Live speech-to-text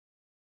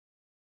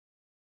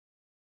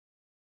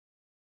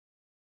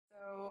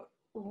So,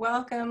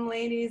 welcome,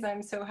 ladies.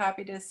 I'm so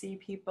happy to see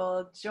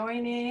people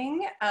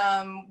joining.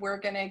 We're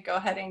going to go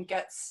ahead and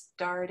get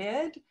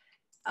started.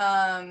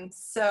 I'm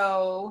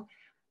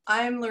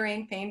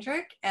Lorraine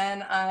Faehndrich,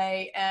 and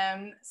I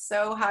am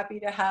so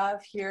happy to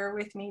have here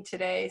with me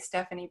today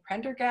Stephanie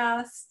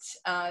Prendergast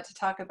to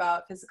talk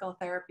about physical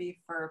therapy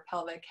for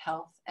pelvic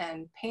health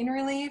and pain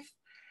relief.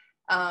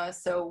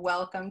 So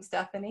welcome,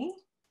 Stephanie.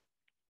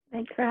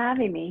 Thanks for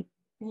having me.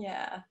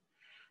 Yeah,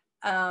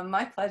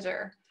 my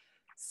pleasure.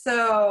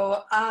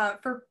 So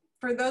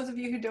for those of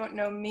you who don't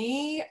know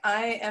me,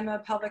 I am a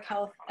pelvic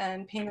health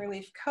and pain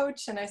relief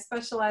coach, and I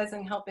specialize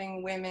in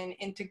helping women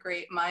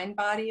integrate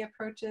mind-body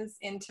approaches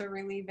into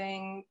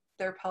relieving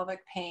their pelvic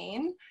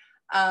pain.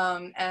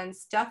 And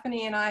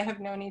Stephanie and I have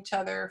known each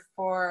other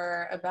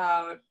for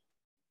about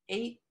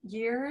 8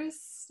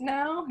 years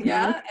now.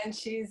 Yeah. And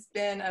she's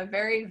been a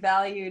very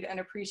valued and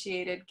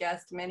appreciated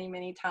guest many,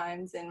 many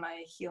times in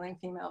my Healing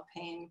Female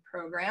Pain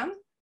program.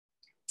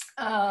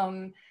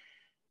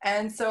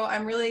 And so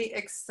I'm really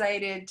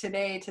excited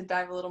today to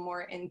dive a little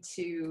more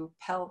into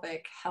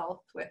pelvic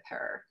health with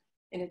her,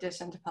 in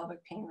addition to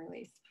pelvic pain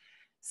relief.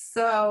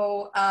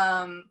 So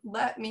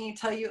let me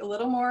tell you a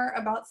little more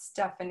about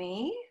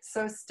Stephanie.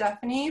 So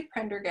Stephanie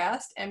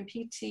Prendergast,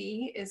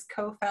 MPT, is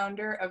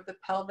co-founder of the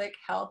Pelvic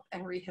Health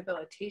and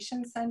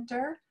Rehabilitation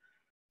Center,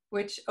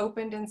 which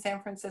opened in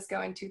San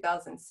Francisco in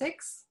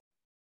 2006.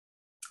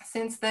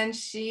 Since then,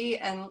 she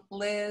and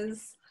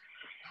Liz,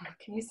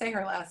 can you say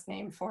her last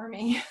name for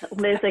me?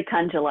 Liz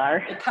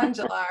Akunjalar.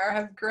 Akunjalar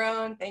have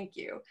grown, thank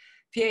you,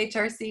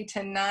 PHRC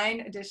to 9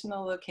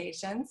 additional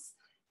locations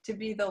to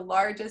be the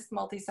largest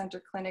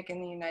multi-center clinic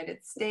in the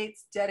United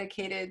States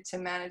dedicated to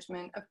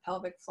management of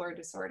pelvic floor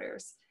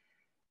disorders.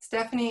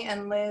 Stephanie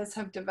and Liz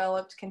have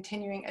developed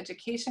continuing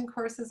education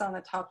courses on the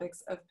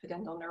topics of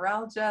pudendal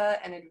neuralgia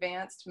and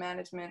advanced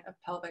management of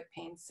pelvic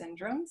pain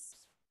syndromes.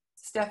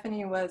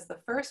 Stephanie was the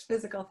first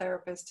physical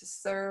therapist to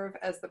serve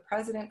as the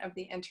president of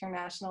the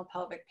International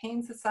Pelvic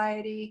Pain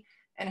Society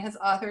and has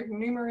authored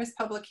numerous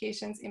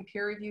publications in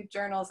peer-reviewed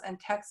journals and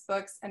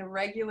textbooks and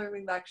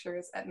regularly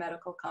lectures at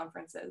medical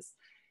conferences.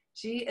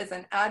 She is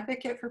an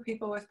advocate for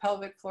people with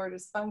pelvic floor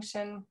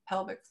dysfunction,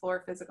 pelvic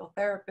floor physical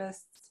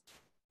therapists,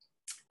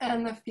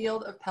 and the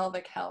field of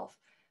pelvic health.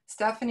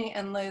 Stephanie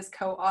and Liz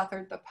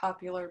co-authored the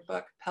popular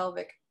book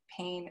Pelvic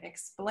Pain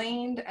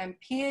Explained, and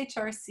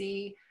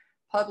PHRC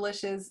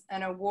publishes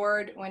an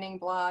award-winning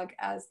blog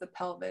As the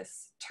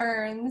Pelvis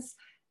Turns.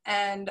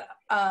 And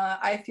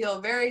I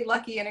feel very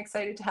lucky and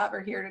excited to have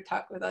her here to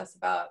talk with us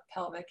about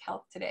pelvic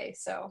health today.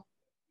 So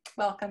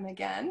welcome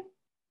again.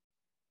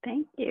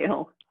 Thank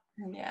you.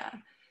 Yeah.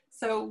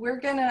 So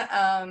we're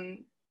gonna,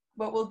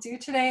 what we'll do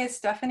today is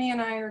Stephanie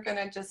and I are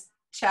gonna just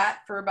chat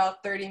for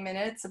about 30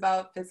 minutes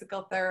about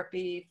physical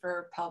therapy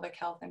for pelvic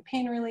health and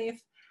pain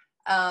relief.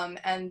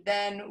 And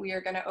then we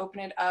are going to open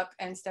it up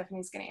and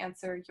Stephanie's going to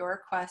answer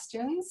your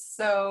questions.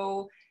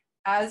 So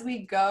as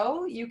we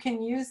go, you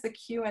can use the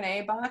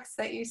Q&A box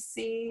that you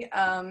see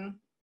on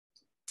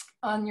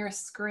your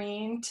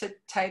screen to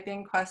type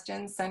in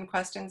questions, send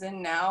questions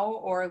in now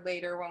or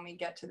later when we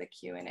get to the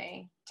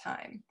Q&A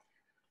time.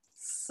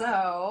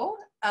 So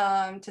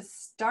to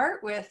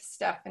start with,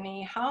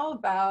 Stephanie, how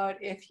about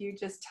if you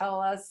just tell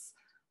us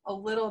a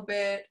little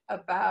bit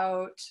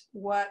about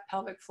what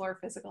pelvic floor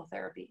physical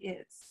therapy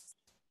is?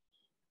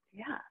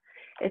 Yeah,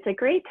 it's a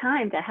great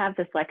time to have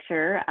this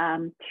lecture.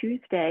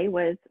 Tuesday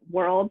was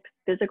World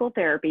Physical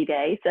Therapy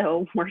Day,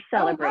 so we're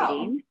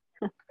celebrating.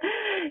 Oh,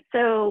 wow.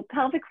 So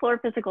pelvic floor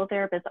physical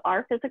therapists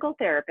are physical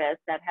therapists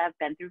that have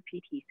been through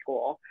PT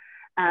school.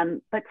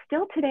 But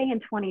still today in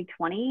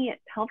 2020,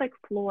 pelvic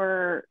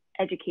floor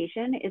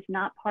education is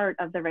not part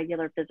of the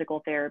regular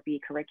physical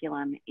therapy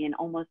curriculum in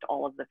almost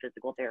all of the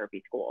physical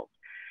therapy schools.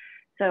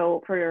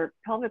 So for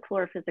pelvic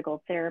floor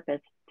physical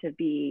therapists to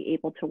be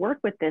able to work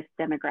with this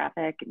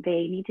demographic,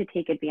 they need to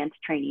take advanced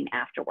training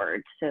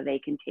afterwards. So they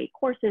can take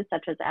courses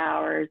such as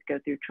ours, go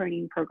through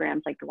training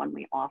programs like the one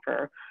we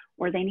offer,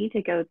 or they need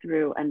to go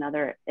through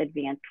another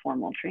advanced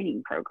formal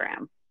training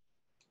program.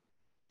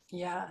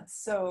 Yeah,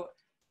 so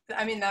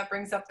I mean, that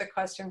brings up the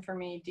question for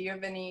me. Do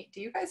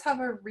you guys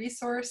have a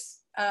resource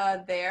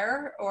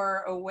there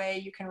or a way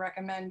you can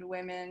recommend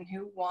women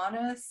who want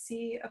to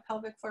see a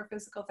pelvic floor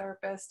physical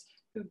therapist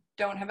who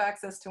don't have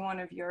access to one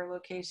of your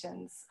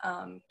locations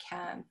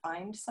can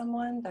find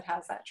someone that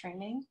has that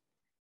training?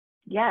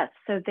 Yes,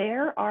 so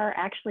there are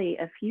actually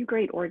a few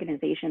great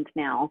organizations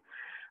now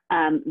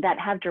that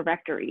have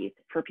directories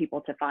for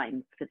people to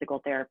find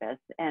physical therapists.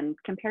 And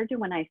compared to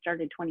when I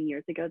started 20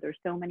 years ago, there's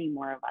so many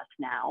more of us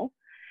now.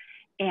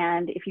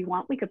 And if you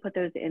want, we could put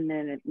those in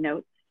the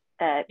notes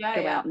that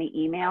go out in the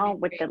email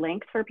with the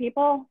links for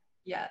people.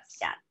 Yes.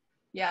 Yeah.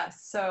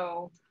 Yes.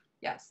 So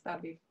yes,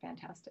 that'd be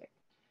fantastic.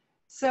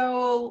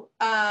 So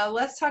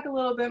let's talk a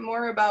little bit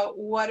more about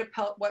what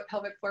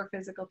pelvic floor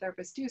physical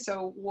therapists do.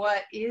 So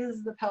what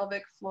is the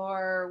pelvic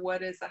floor?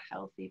 What is a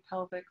healthy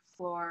pelvic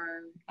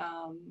floor?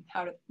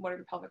 What are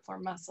the pelvic floor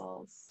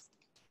muscles?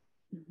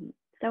 Mm-hmm.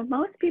 So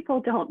most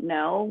people don't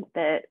know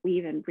that we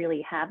even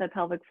really have a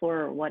pelvic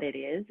floor or what it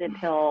is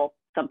until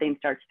something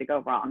starts to go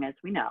wrong, as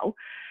we know.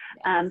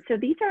 Yes. So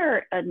these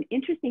are an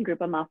interesting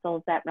group of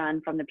muscles that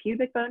run from the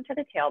pubic bone to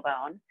the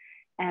tailbone,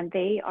 and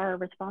they are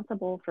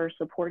responsible for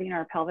supporting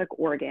our pelvic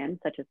organs,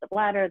 such as the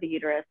bladder, the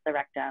uterus, the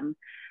rectum.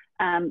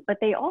 But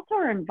they also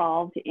are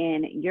involved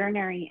in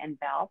urinary and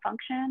bowel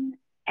function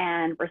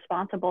and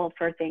responsible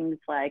for things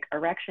like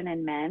erection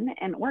in men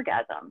and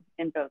orgasm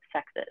in both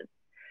sexes.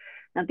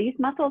 Now, these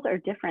muscles are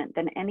different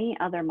than any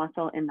other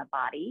muscle in the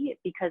body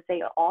because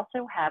they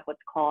also have what's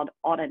called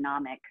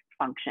autonomic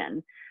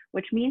function,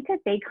 which means that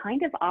they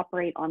kind of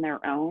operate on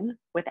their own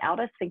without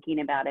us thinking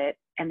about it,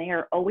 and they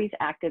are always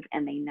active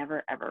and they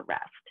never ever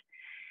rest.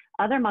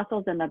 Other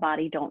muscles in the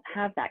body don't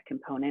have that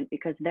component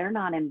because they're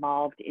not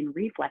involved in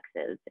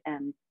reflexes,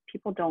 and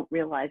people don't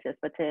realize this,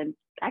 but to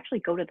actually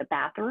go to the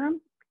bathroom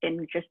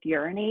and just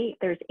urinate,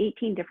 there's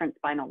 18 different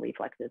spinal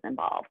reflexes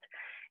involved.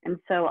 And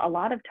so a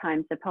lot of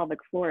times the pelvic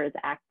floor is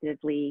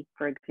actively,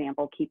 for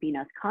example, keeping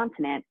us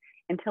continent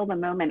until the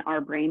moment our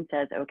brain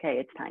says, okay,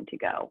 it's time to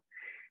go.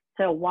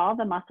 So while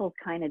the muscles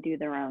kind of do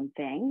their own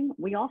thing,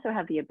 we also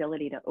have the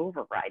ability to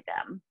override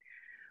them,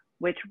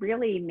 which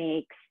really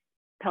makes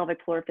pelvic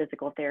floor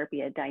physical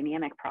therapy a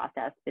dynamic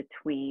process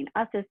between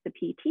us as the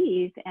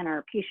PTs and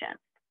our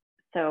patients.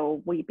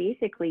 So we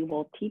basically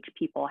will teach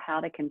people how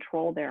to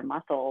control their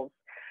muscles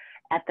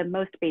at the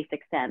most basic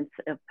sense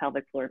of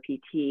pelvic floor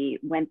PT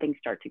when things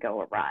start to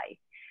go awry.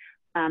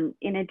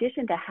 In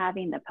addition to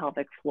having the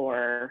pelvic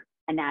floor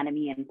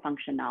anatomy and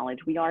function knowledge,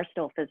 we are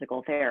still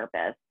physical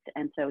therapists.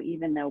 And so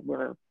even though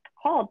we're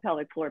called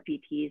pelvic floor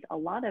PTs, a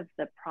lot of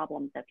the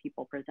problems that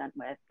people present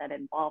with that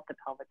involve the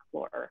pelvic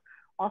floor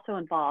also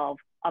involve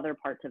other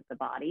parts of the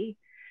body.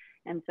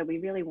 And so we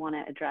really want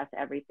to address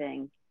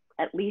everything,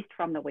 at least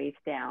from the waist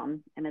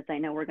down, and as I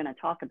know we're going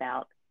to talk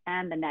about,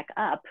 and the neck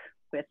up,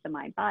 with the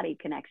mind-body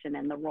connection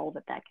and the role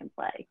that that can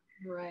play.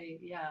 Right,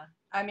 yeah.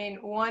 I mean,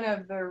 one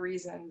of the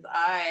reasons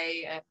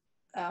I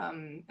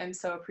am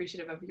so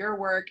appreciative of your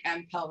work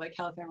and pelvic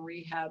health and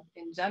rehab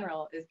in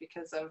general is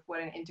because of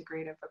what an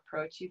integrative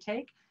approach you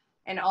take.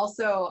 And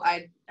also,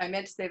 I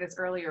meant to say this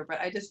earlier, but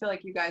I just feel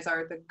like you guys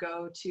are the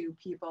go-to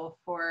people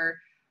for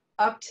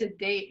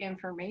up-to-date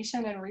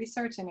information and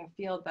research in a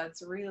field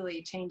that's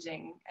really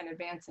changing and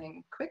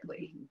advancing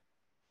quickly.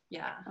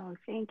 Yeah. Oh,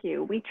 thank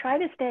you. We try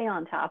to stay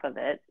on top of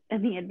it.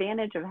 And the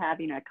advantage of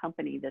having a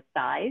company this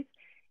size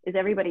is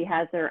everybody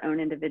has their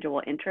own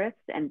individual interests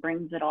and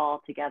brings it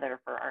all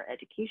together for our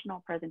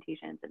educational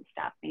presentations and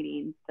staff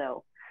meetings.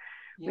 So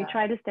we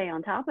try to stay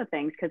on top of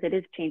things because it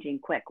is changing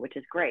quick, which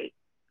is great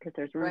because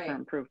there's room for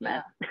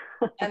improvement.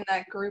 Yeah. And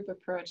that group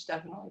approach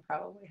definitely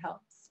probably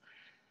helps.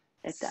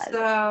 It does.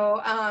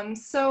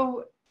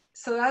 So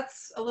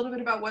that's a little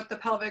bit about what the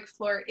pelvic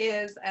floor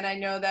is. And I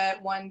know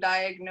that one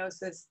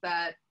diagnosis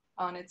that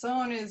on its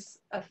own is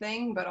a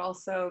thing, but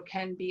also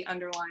can be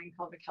underlying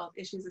pelvic health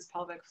issues is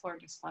pelvic floor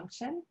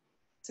dysfunction.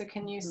 So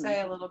can you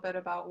say a little bit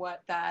about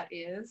what that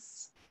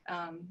is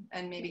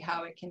and maybe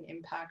how it can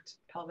impact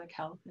pelvic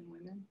health in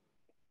women?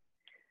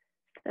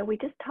 So we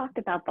just talked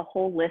about the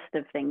whole list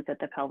of things that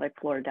the pelvic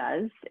floor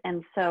does.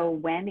 And so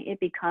when it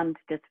becomes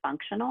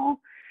dysfunctional,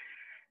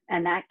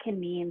 and that can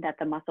mean that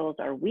the muscles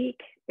are weak,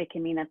 it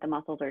can mean that the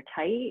muscles are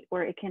tight,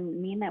 or it can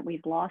mean that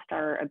we've lost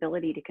our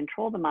ability to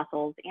control the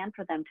muscles and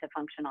for them to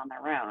function on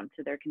their own.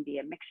 So there can be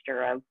a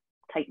mixture of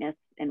tightness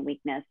and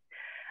weakness.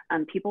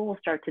 People will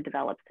start to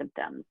develop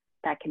symptoms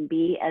that can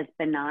be as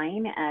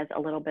benign as a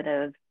little bit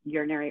of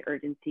urinary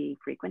urgency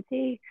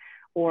frequency,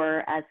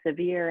 or as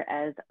severe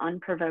as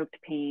unprovoked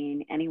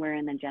pain anywhere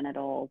in the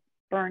genitals,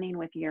 burning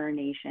with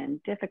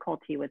urination,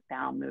 difficulty with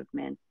bowel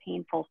movements,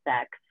 painful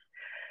sex.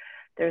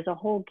 There's a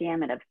whole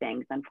gamut of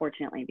things,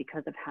 unfortunately,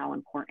 because of how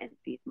important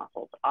these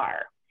muscles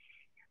are.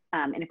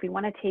 And if we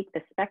want to take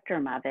the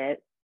spectrum of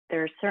it,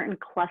 there are certain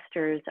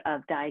clusters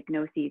of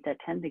diagnoses that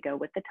tend to go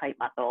with the tight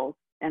muscles,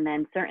 and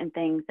then certain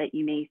things that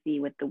you may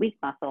see with the weak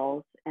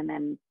muscles, and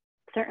then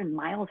certain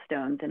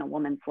milestones in a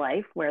woman's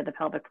life where the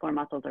pelvic floor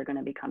muscles are going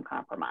to become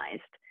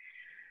compromised.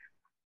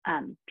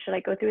 Should I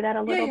go through that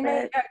a little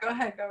bit? Yeah, go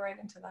ahead. Go right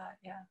into that.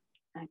 Yeah.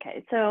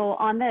 Okay. So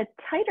on the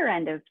tighter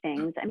end of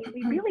things, I mean,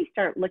 we really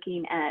start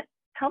looking at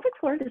pelvic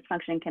floor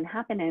dysfunction can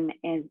happen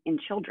in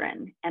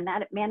children, and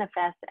that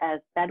manifests as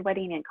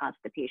bedwetting and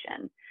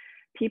constipation.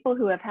 People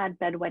who have had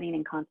bedwetting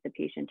and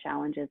constipation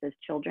challenges as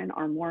children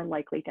are more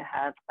likely to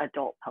have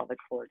adult pelvic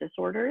floor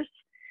disorders.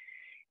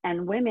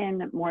 And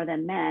women, more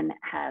than men,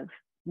 have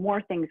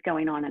more things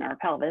going on in our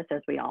pelvis,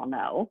 as we all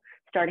know,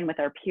 starting with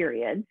our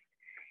periods.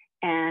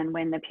 And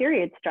when the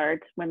period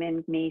starts,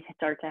 women may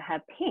start to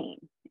have pain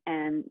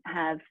and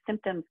have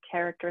symptoms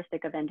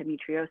characteristic of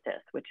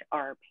endometriosis, which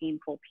are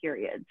painful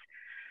periods.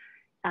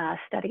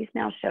 Studies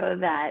now show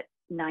that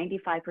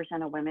 95%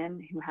 of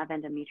women who have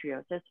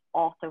endometriosis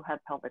also have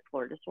pelvic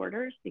floor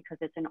disorders because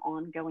it's an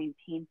ongoing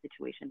pain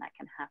situation that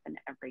can happen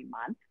every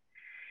month.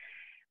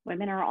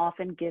 Women are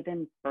often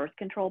given birth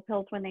control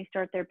pills when they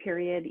start their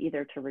period,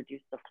 either to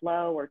reduce the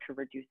flow or to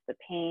reduce the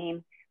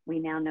pain. we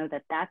now know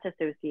that that's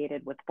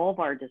associated with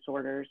vulvar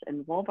disorders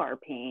and vulvar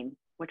pain,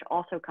 which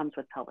also comes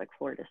with pelvic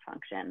floor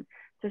dysfunction.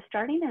 So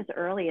starting as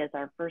early as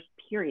our first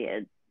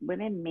period,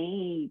 women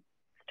may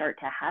start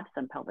to have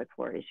some pelvic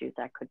floor issues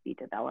that could be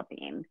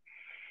developing.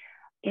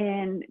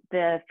 In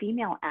the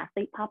female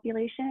athlete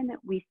population,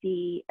 we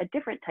see a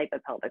different type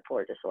of pelvic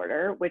floor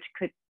disorder, which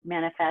could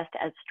manifest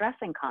as stress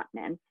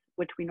incontinence,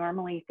 which we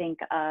normally think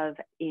of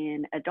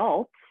in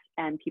adults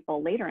and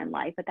people later in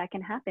life, but that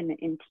can happen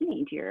in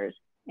teenage years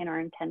in our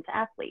intense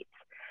athletes.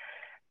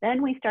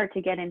 Then we start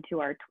to get into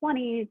our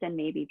 20s and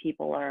maybe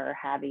people are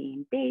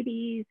having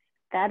babies.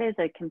 That is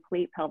a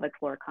complete pelvic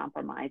floor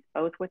compromise,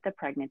 both with the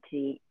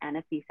pregnancy and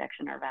a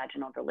C-section or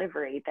vaginal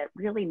delivery, that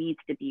really needs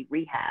to be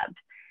rehabbed.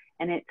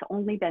 And it's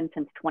only been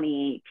since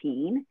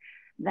 2018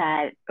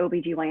 that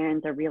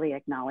OBGYNs are really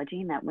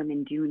acknowledging that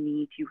women do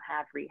need to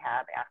have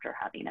rehab after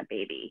having a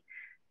baby.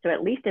 So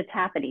at least it's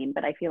happening,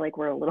 but I feel like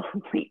we're a little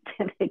late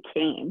to the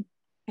game.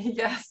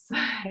 Yes.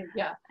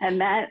 Yeah. And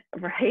that,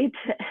 right?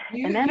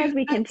 And then as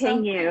we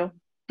continue.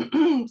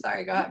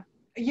 Sorry, go ahead.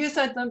 You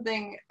said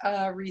something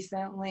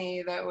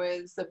recently that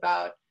was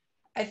about,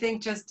 I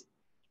think, just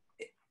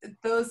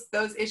those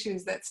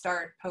issues that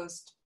start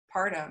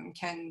postpartum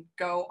can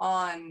go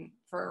on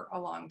for a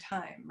long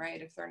time,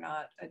 right? If they're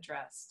not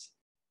addressed.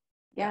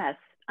 Yes.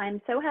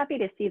 I'm so happy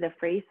to see the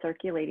phrase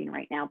circulating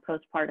right now,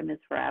 postpartum is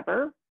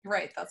forever.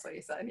 Right, that's what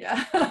you said,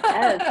 yeah.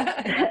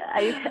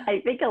 Yes.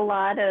 I think a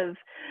lot of,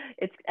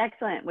 it's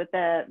excellent with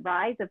the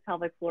rise of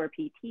pelvic floor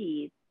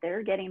PTs,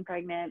 they're getting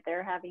pregnant,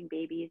 they're having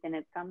babies, and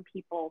it's some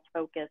people's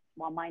focus,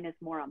 while mine is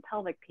more on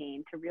pelvic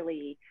pain, to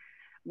really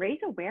raise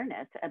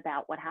awareness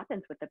about what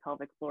happens with the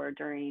pelvic floor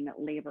during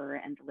labor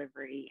and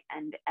delivery.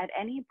 And at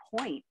any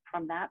point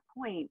from that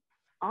point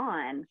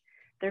on,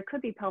 there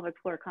could be pelvic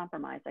floor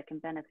compromise that can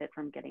benefit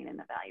from getting an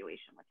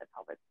evaluation with the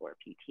pelvic floor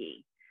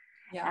PT.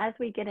 Yeah. As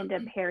we get into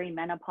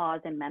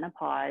perimenopause and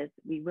menopause,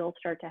 we will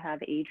start to have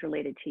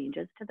age-related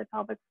changes to the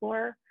pelvic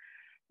floor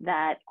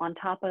that, on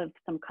top of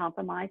some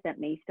compromise that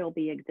may still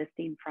be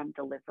existing from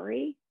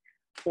delivery,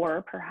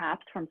 or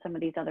perhaps from some of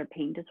these other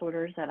pain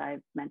disorders that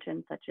I've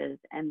mentioned, such as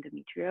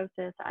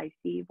endometriosis,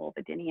 IC,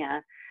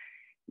 vulvodynia,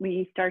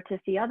 we start to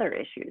see other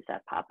issues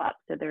that pop up.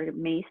 So there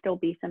may still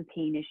be some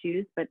pain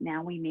issues, but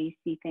now we may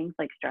see things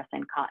like stress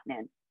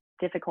incontinence,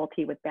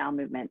 difficulty with bowel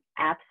movement,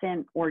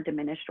 absent or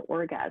diminished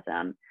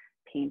orgasm,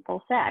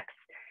 painful sex,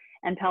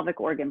 and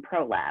pelvic organ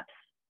prolapse,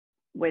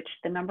 which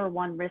the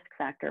 #1 risk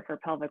factor for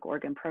pelvic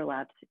organ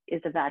prolapse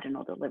is a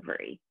vaginal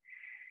delivery.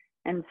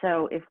 And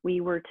so if we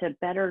were to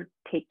better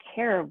take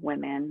care of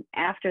women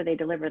after they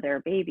deliver their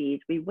babies,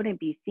 we wouldn't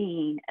be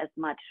seeing as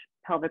much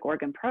pelvic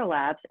organ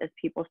prolapse as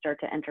people start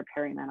to enter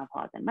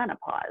perimenopause and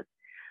menopause.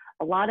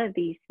 A lot of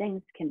these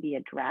things can be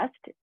addressed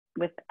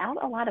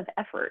without a lot of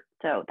effort.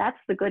 So that's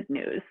the good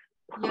news.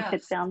 Yes.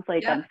 It sounds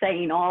like I'm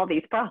saying all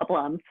these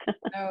problems.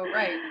 Oh,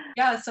 right.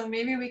 Yeah, so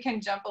maybe we can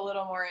jump a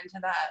little more into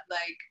that.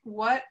 Like,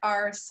 what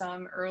are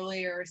some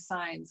earlier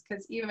signs?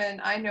 Because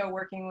even I know,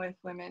 working with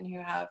women who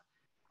have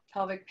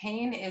pelvic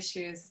pain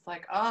issues, it's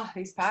like, oh,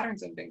 these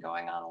patterns have been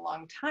going on a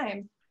long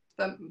time.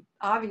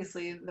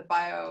 Obviously the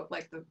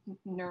like the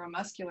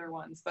neuromuscular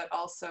ones, but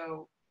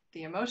also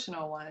the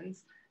emotional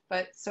ones.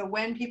 But so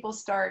when people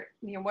start,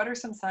 what are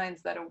some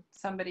signs that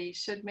somebody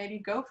should maybe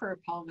go for a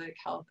pelvic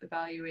health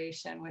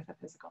evaluation with a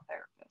physical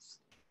therapist?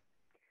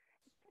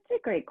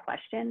 That's a great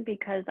question,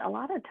 because a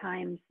lot of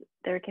times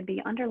there can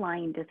be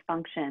underlying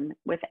dysfunction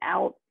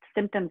without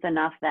symptoms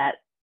enough that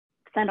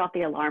send off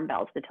the alarm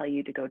bells to tell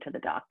you to go to the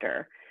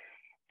doctor.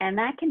 And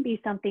that can be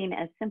something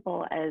as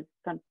simple as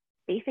some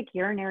basic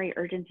urinary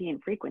urgency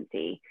and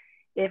frequency.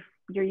 If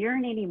you're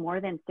urinating more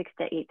than 6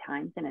 to 8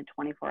 times in a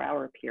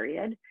 24-hour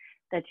period,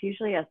 that's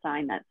usually a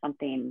sign that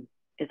something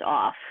is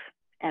off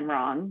and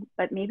wrong,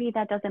 but maybe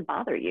that doesn't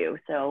bother you.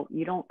 So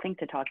you don't think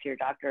to talk to your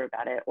doctor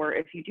about it. Or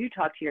if you do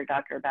talk to your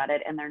doctor about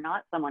it and they're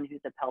not someone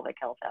who's a pelvic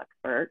health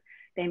expert,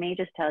 they may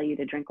just tell you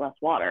to drink less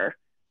water,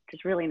 which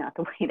is really not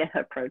the way to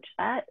approach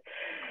that.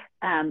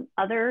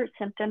 Other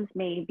symptoms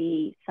may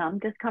be some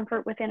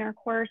discomfort with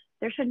intercourse.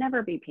 There should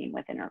never be pain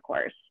with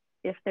intercourse.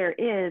 If there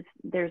is,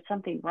 there's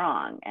something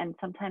wrong. And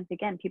sometimes,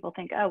 again, people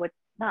think, oh, it's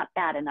not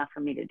bad enough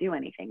for me to do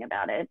anything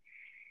about it.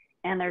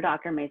 And their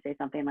doctor may say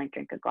something like,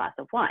 drink a glass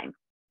of wine.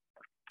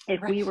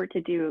 If we were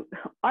to do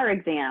our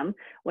exam,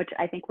 which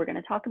I think we're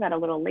going to talk about a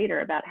little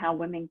later about how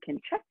women can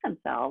check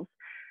themselves,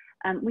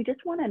 we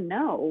just want to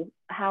know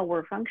how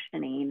we're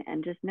functioning,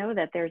 and just know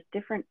that this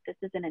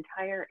is an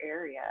entire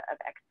area of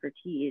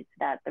expertise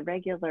that the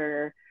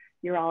regular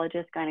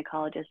urologist,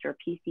 gynecologist, or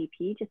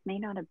PCP just may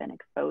not have been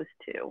exposed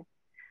to.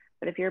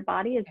 But if your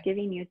body is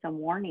giving you some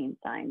warning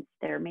signs,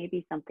 there may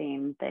be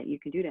something that you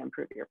can do to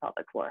improve your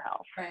pelvic floor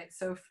health. Right,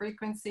 so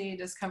frequency,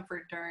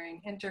 discomfort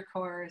during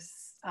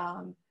intercourse,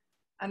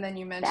 and then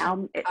you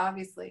mentioned,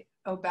 obviously,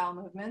 bowel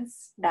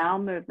movements. Bowel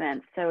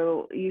movements,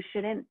 so you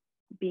shouldn't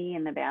be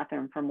in the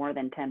bathroom for more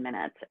than 10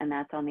 minutes, and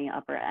that's on the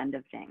upper end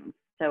of things.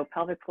 So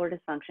pelvic floor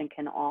dysfunction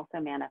can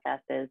also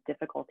manifest as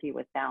difficulty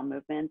with bowel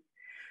movements,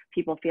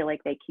 people feel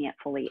like they can't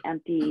fully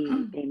empty.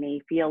 They may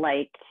feel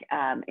like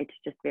it's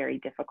just very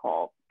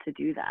difficult to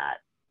do that.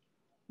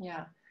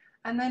 Yeah.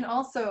 And then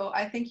also,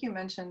 I think you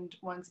mentioned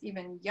once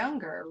even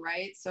younger,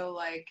 right? So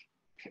like,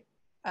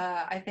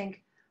 I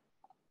think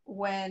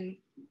when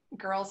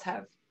girls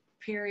have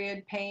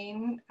period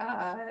pain,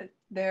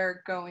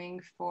 they're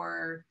going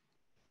for,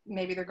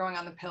 maybe they're going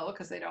on the pill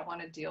because they don't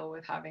want to deal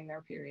with having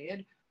their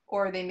period,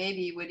 or they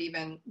maybe would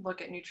even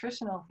look at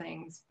nutritional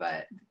things,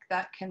 but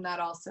can that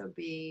also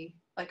be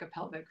like a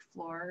pelvic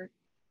floor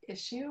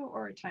issue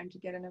or a time to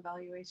get an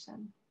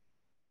evaluation?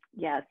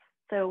 Yes.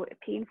 So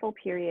painful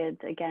periods,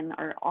 again,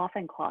 are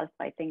often caused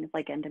by things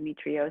like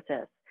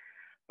endometriosis,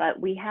 but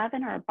we have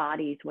in our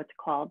bodies what's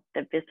called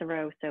the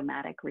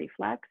viscerosomatic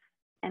reflex.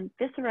 And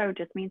viscero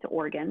just means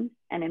organ.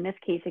 And in this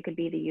case, it could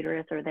be the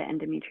uterus or the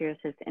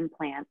endometriosis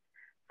implant.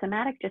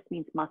 Somatic just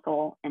means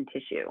muscle and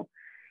tissue.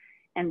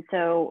 And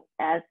so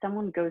as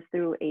someone goes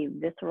through a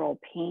visceral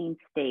pain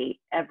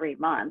state every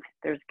month,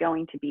 there's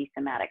going to be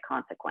somatic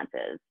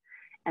consequences.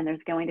 And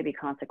there's going to be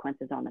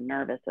consequences on the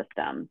nervous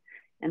system.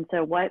 And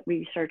so what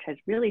research has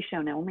really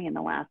shown only in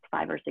the last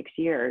 5 or 6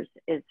 years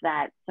is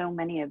that so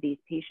many of these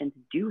patients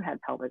do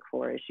have pelvic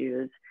floor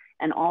issues.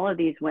 And all of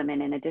these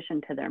women, in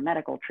addition to their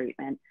medical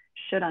treatment,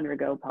 should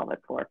undergo pelvic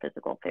floor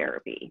physical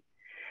therapy.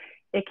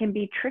 It can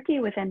be tricky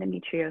with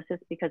endometriosis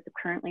because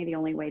currently the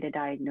only way to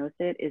diagnose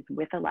it is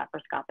with a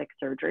laparoscopic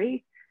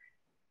surgery,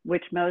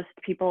 which most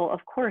people,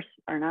 of course,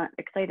 are not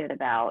excited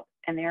about.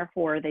 And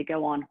therefore, they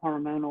go on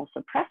hormonal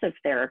suppressive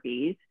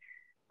therapies,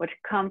 which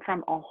come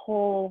from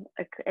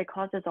it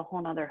causes a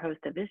whole other host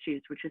of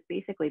issues, which is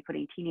basically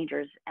putting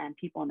teenagers and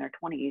people in their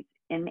 20s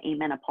in a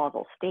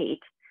menopausal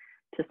state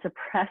to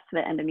suppress the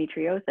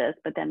endometriosis,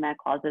 but then that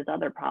causes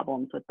other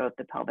problems with both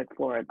the pelvic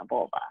floor and the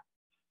vulva.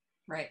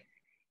 Right.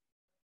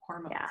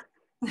 Hormones.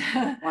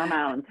 Yeah.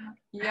 Hormones.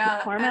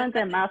 Yeah. Hormones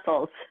and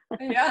muscles.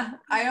 Yeah.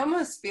 I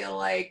almost feel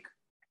like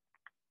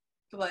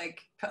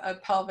a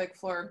pelvic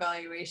floor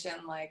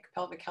evaluation, like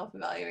pelvic health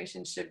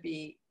evaluation, should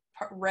be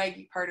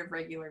part of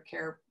regular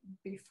care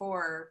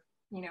before,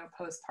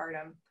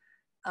 postpartum.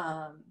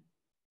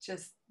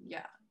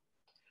 Yeah.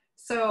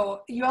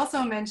 So you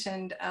also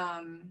mentioned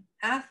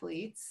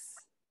athletes,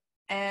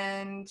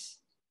 and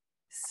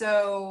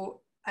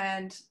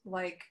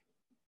like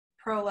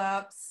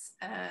prolapse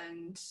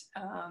and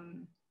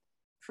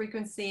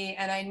frequency.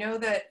 And I know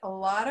that a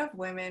lot of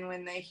women,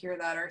 when they hear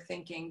that, are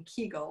thinking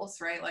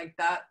Kegels, right? Like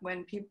that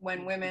when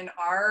women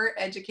are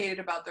educated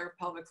about their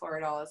pelvic floor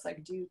at all, it's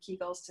like, do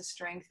Kegels to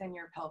strengthen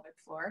your pelvic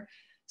floor.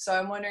 So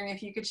I'm wondering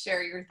if you could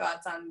share your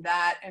thoughts on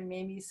that and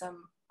maybe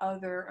some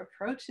other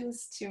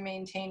approaches to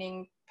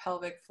maintaining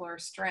pelvic floor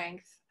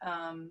strength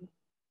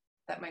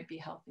that might be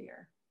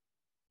healthier.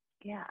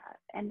 Yeah,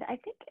 and I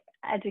think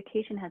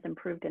education has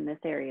improved in this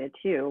area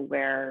too,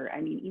 where, I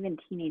mean, even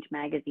teenage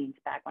magazines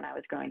back when I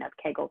was growing up,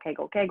 Kegel,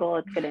 Kegel, Kegel,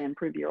 it's going to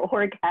improve your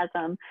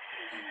orgasm.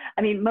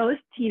 I mean,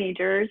 most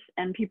teenagers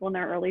and people in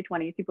their early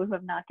 20s, people who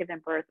have not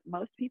given birth,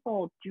 most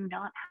people do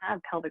not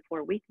have pelvic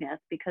floor weakness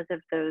because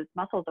of those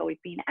muscles always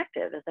being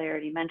active, as I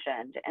already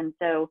mentioned. And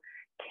so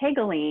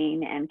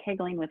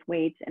Kegling with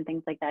weights and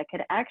things like that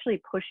could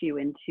actually push you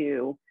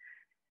into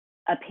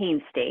a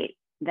pain state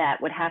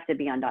that would have to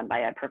be undone by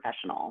a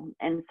professional.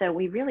 And so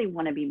we really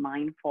want to be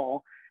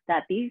mindful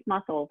that these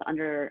muscles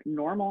under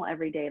normal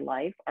everyday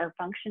life are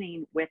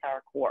functioning with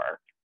our core.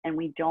 And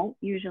we don't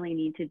usually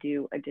need to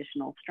do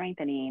additional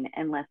strengthening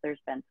unless there's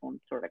been some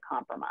sort of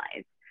compromise.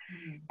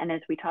 Mm-hmm. And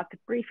as we talked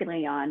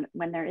briefly on,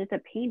 when there is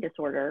a pain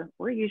disorder,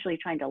 we're usually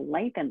trying to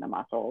lengthen the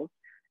muscles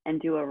and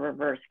do a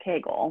reverse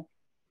Kegel.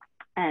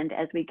 And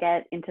as we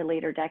get into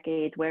later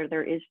decades where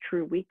there is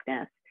true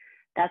weakness,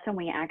 that's when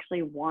we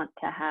actually want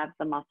to have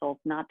the muscles,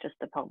 not just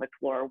the pelvic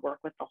floor, work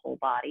with the whole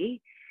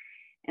body.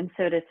 And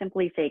so to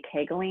simply say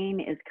Kegling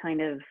is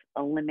kind of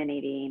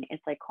eliminating,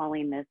 it's like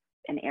calling this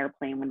an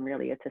airplane when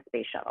really it's a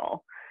space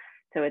shuttle.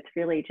 So it's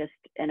really just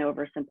an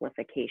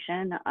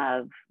oversimplification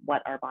of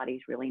what our bodies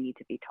really need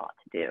to be taught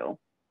to do.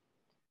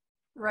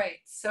 Right.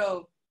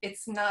 So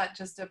it's not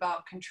just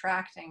about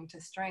contracting to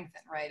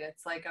strengthen, right?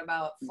 It's like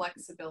about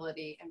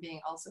flexibility and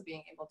being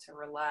able to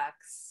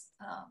relax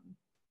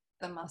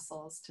the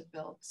muscles to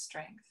build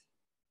strength.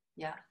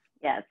 Yeah.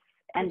 Yes.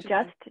 And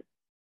just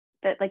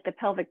that, like the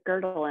pelvic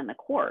girdle and the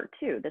core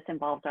too. This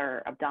involves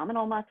our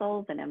abdominal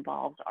muscles and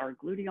involves our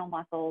gluteal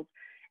muscles.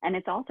 And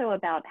it's also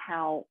about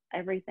how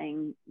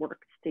everything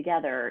works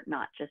together,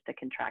 not just a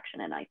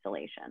contraction in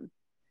isolation.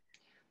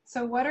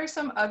 So what are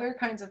some other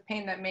kinds of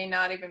pain that may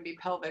not even be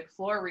pelvic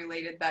floor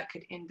related that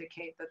could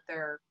indicate that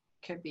there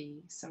could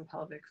be some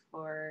pelvic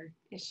floor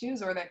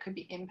issues or that could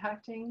be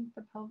impacting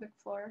the pelvic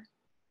floor?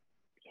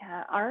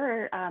 Yeah,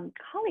 our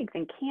colleagues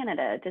in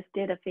Canada just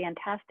did a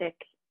fantastic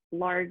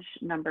large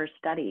number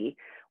study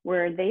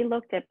where they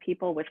looked at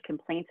people with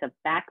complaints of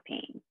back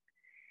pain,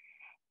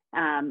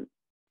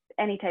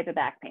 any type of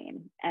back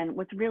pain. And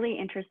what's really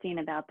interesting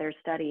about their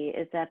study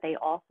is that they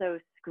also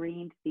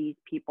screened these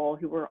people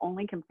who were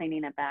only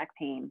complaining of back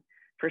pain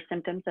for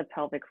symptoms of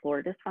pelvic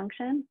floor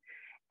dysfunction.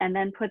 and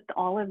then put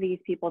all of these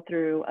people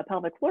through a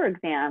pelvic floor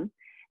exam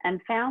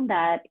and found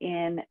that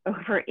in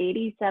over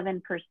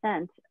 87%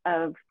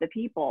 of the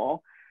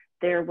people,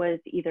 there was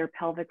either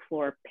pelvic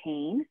floor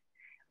pain,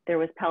 there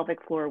was pelvic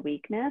floor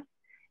weakness,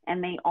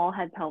 and they all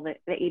had the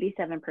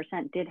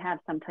 87% did have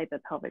some type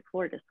of pelvic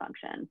floor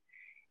dysfunction.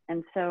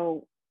 And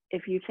so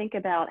if you think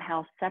about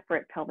how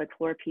separate pelvic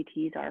floor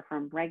PTs are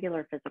from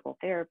regular physical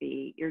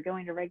therapy, you're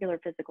going to regular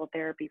physical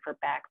therapy for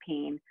back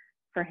pain,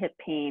 for hip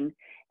pain,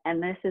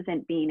 and this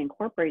isn't being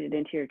incorporated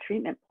into your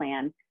treatment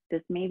plan.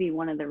 This may be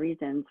one of the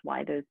reasons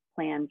why those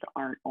plans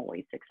aren't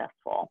always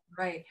successful.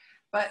 Right.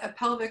 But a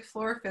pelvic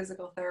floor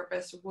physical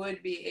therapist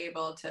would be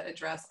able to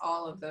address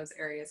all of those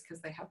areas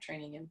because they have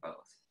training in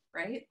both,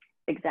 right?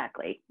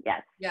 Exactly.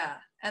 Yes. Yeah.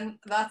 And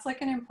that's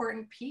like an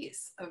important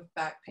piece of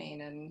back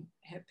pain and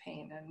hip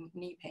pain and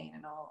knee pain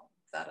and all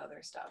that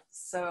other stuff.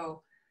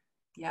 So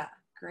yeah,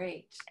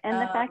 great. And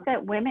the fact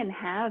that women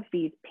have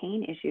these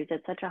pain issues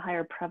at such a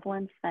higher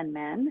prevalence than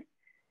men,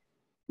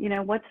 you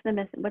know, what's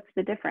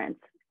the difference?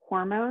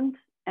 Hormones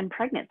and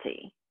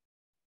pregnancy.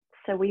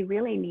 So we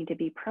really need to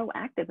be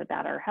proactive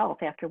about our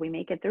health after we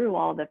make it through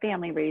all the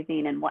family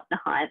raising and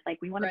whatnot. Like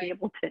we want to be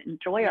able to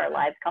enjoy our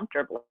lives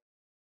comfortably.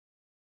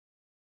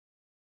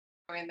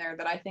 In there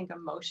that I think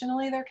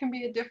emotionally there can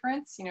be a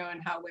difference, you know, in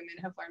how women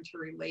have learned to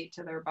relate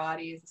to their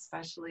bodies,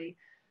 especially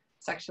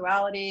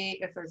sexuality,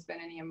 if there's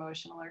been any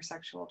emotional or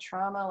sexual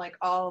trauma, like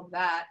all of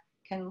that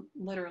can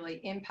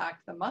literally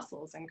impact the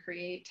muscles and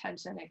create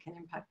tension. It can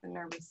impact the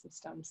nervous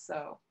system.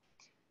 So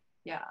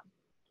yeah.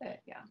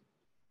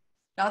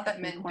 Not that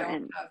men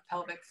don't have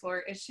pelvic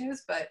floor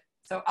issues, but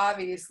so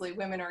obviously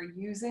women are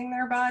using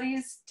their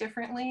bodies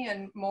differently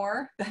and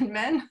more than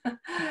men.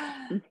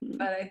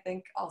 But I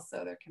think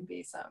also there can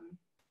be some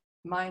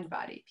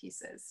mind-body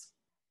pieces.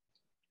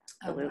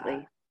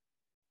 Absolutely.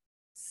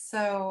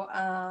 So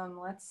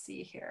let's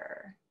see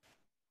here.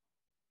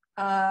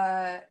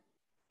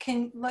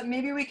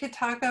 Maybe we could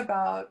talk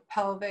about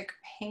pelvic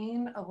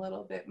pain a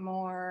little bit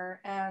more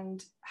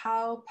and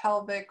how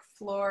pelvic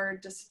floor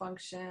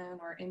dysfunction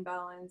or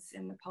imbalance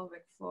in the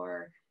pelvic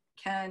floor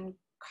can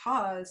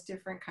cause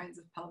different kinds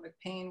of pelvic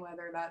pain,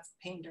 whether that's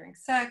pain during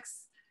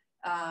sex,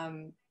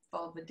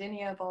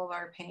 vulvodynia,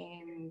 vulvar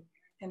pain,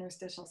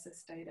 interstitial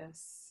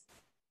cystitis.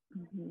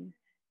 Mm-hmm.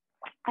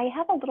 I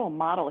have a little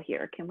model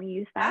here. Can we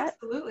use that?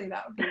 Absolutely,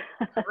 that would be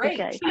great.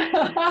 Okay.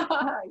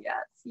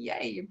 Yes,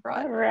 yay, you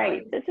brought it. All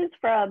right, this is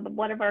from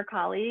one of our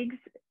colleagues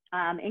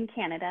in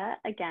Canada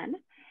again,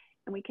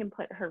 and we can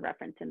put her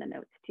reference in the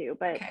notes too.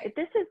 But if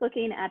this is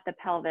looking at the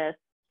pelvis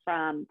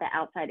from the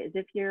outside, as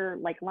if you're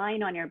like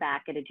lying on your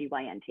back at a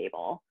GYN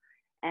table.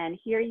 And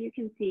here you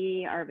can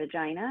see our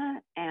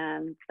vagina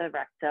and the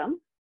rectum.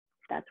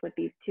 That's what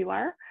these two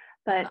are.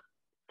 But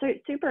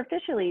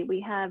superficially, we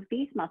have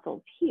these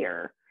muscles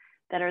here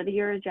that are the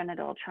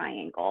urogenital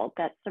triangle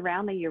that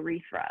surround the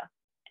urethra.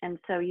 And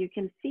so you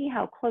can see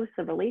how close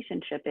the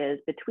relationship is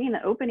between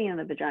the opening of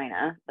the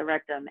vagina, the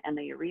rectum, and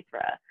the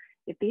urethra.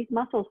 If these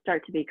muscles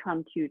start to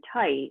become too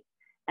tight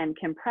and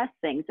compress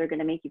things, they're going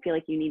to make you feel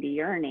like you need to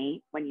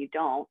urinate when you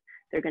don't.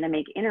 They're going to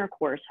make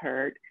intercourse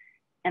hurt.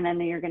 And then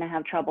you're going to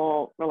have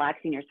trouble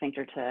relaxing your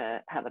sphincter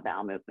to have a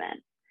bowel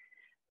movement.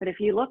 But if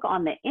you look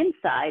on the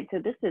inside, so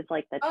this is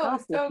like the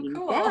top looking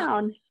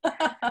down,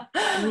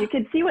 and you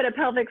can see what a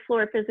pelvic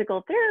floor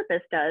physical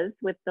therapist does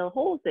with the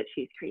holes that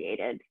she's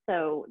created.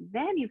 So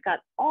then you've got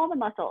all the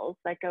muscles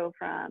that go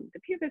from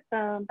the pubic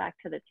bone back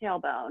to the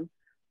tailbone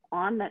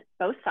on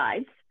both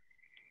sides.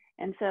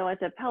 And so as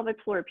a pelvic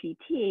floor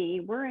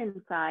PT, we're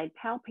inside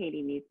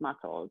palpating these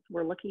muscles.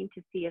 We're looking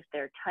to see if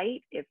they're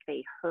tight, if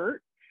they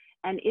hurt,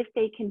 and if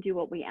they can do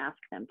what we ask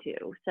them to.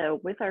 So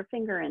with our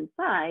finger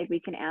inside, we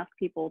can ask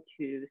people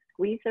to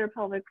squeeze their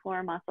pelvic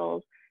floor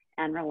muscles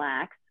and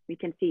relax. We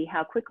can see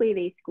how quickly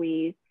they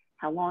squeeze,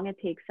 how long it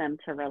takes them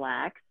to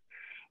relax.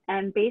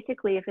 And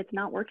basically, if it's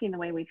not working the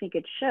way we think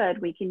it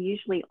should, we can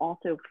usually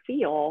also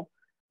feel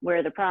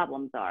where the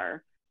problems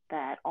are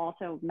that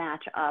also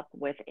match up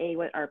with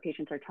what our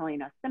patients are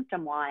telling us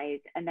symptom-wise,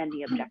 and then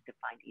the objective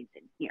findings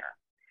in here.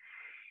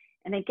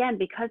 And again,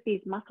 because these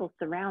muscles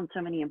surround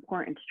so many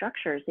important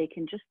structures, they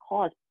can just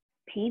cause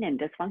pain and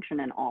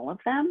dysfunction in all of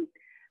them,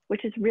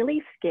 which is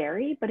really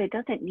scary, but it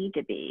doesn't need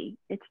to be.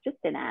 It's just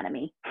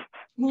anatomy.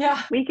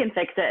 Yeah. We can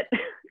fix it.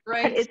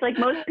 Right. It's like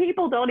most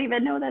people don't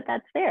even know that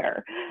that's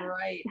there.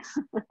 Right.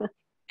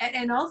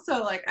 And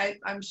also, like,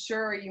 I'm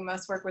sure you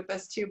must work with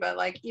this too, but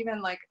like,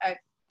 even like, I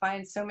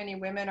find so many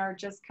women are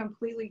just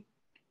completely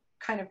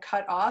kind of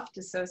cut off,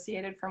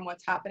 dissociated from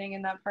what's happening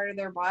in that part of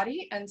their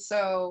body. And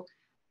so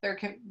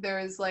there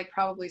is like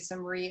probably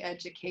some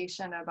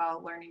re-education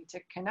about learning to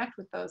connect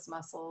with those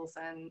muscles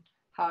and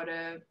how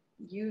to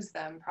use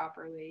them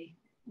properly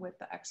with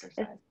the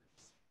exercise.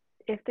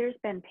 If there's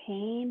been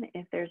pain,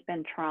 if there's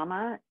been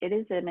trauma,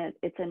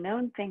 it's a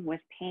known thing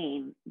with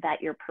pain that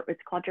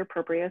it's called your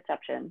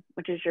proprioception,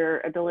 which is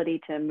your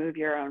ability to move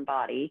your own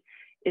body,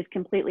 is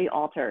completely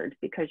altered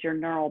because your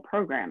neural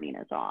programming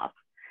is off.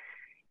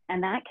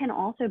 And that can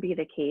also be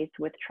the case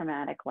with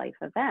traumatic life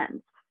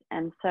events.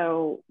 And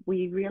so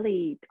we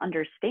really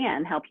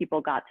understand how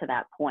people got to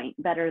that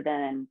point better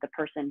than the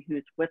person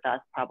who's with us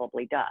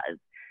probably does.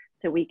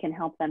 So we can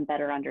help them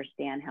better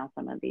understand how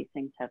some of these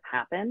things have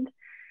happened.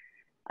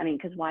 I mean,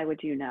 because why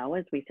would you know,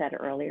 as we said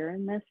earlier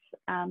in this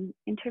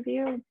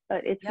interview,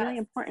 but it's really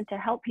important to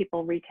help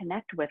people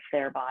reconnect with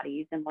their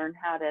bodies and learn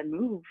how to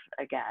move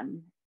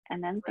again,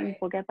 and then things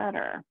will get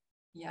better.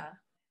 Yeah,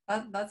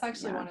 that's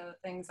actually one of the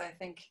things I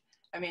think,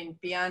 I mean,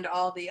 beyond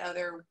all the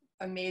other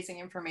amazing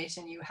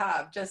information you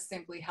have, just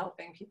simply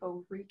helping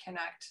people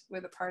reconnect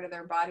with a part of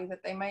their body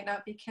that they might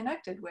not be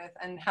connected with,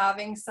 and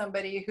having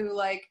somebody who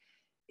like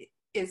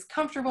is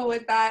comfortable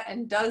with that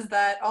and does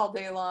that all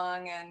day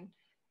long. And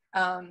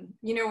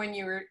you know, when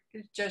you were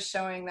just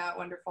showing that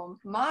wonderful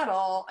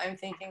model, I'm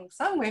thinking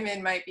some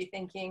women might be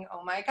thinking,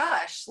 oh my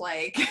gosh,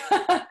 like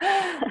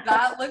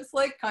that looks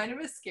like kind of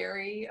a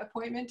scary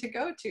appointment to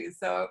go to.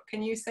 So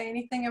can you say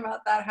anything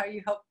about that, how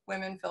you help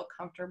women feel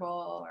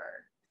comfortable, or,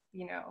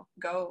 you know,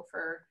 go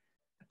for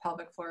a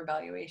pelvic floor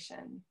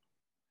evaluation?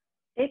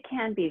 It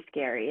can be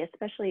scary,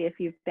 especially if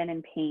you've been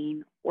in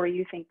pain or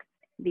you think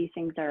these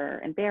things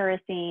are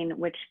embarrassing,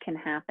 which can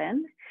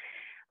happen.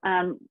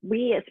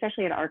 We,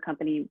 especially at our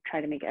company,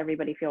 try to make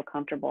everybody feel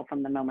comfortable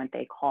from the moment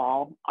they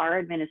call. Our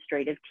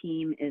administrative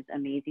team is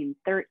amazing.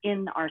 They're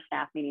in our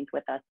staff meetings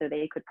with us, so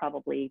they could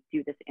probably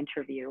do this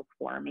interview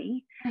for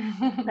me.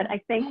 But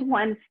I think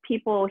once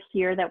people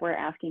hear that we're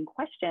asking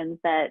questions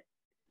that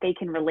they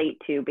can relate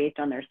to based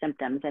on their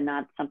symptoms and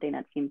not something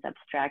that seems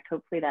abstract,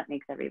 hopefully that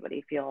makes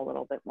everybody feel a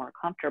little bit more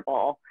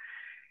comfortable.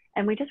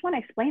 And we just want to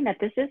explain that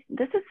this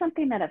is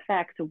something that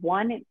affects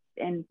one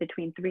in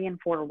between 3 and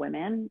 4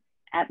 women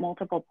at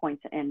multiple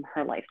points in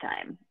her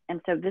lifetime.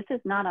 And so this is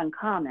not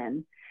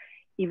uncommon,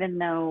 even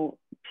though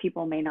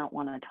people may not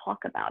want to talk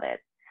about it.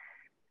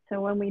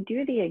 So when we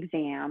do the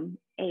exam,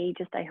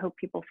 I hope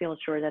people feel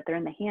sure that they're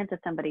in the hands of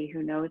somebody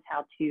who knows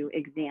how to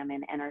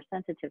examine and are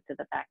sensitive to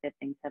the fact that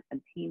things have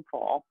been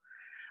painful.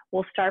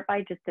 We'll start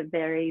by just a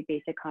very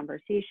basic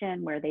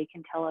conversation where they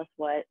can tell us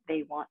what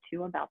they want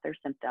to about their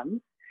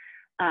symptoms.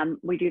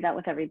 We do that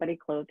with everybody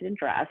clothed and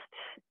dressed.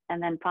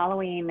 And then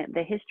following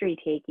the history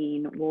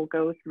taking, we'll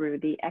go through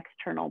the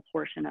external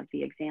portion of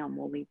the exam.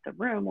 We'll leave the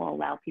room, we'll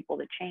allow people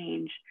to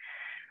change.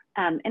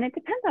 And it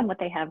depends on what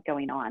they have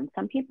going on.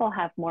 Some people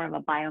have more of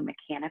a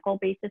biomechanical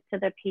basis to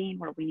the pain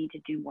where we need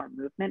to do more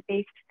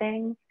movement-based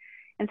things.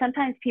 And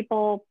sometimes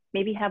people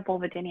maybe have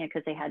vulvodynia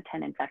because they had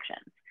 10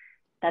 infections.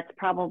 That's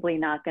probably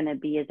not going to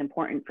be as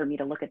important for me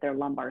to look at their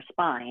lumbar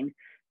spine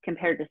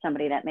compared to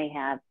somebody that may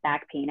have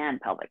back pain and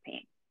pelvic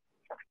pain.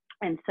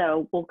 And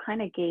so we'll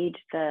kind of gauge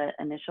the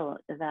initial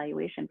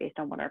evaluation based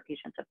on what our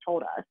patients have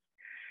told us.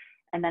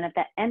 And then at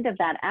the end of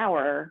that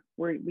hour,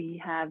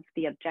 we have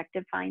the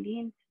objective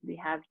findings, we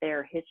have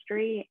their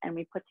history, and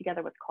we put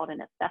together what's called an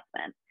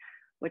assessment,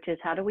 which is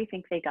how do we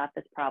think they got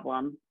this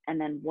problem?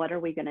 And then what are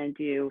we going to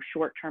do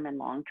short-term and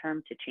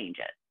long-term to change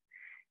it?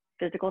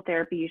 Physical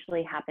therapy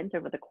usually happens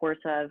over the course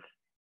of,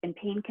 in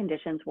pain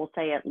conditions, we'll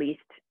say at least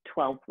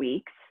 12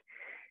 weeks,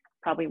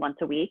 probably once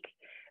a week,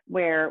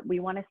 where we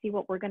want to see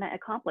what we're going to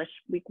accomplish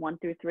week 1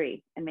 through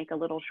 3 and make a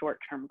little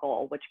short-term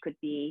goal, which could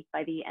be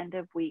by the end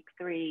of week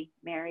 3,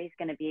 Mary's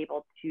going to be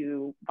able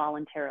to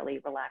voluntarily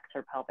relax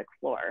her pelvic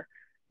floor,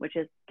 which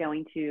is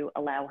going to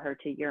allow her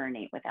to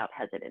urinate without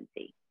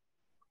hesitancy.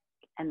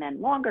 And then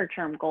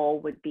longer-term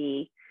goal would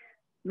be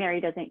Mary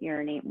doesn't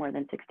urinate more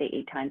than 6 to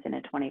 8 times in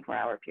a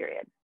 24-hour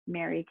period.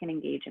 Mary can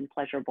engage in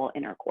pleasurable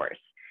intercourse.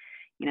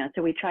 You know,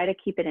 so we try to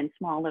keep it in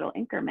small little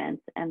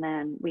increments, and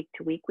then week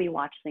to week, we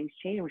watch things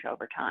change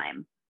over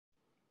time.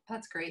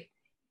 That's great.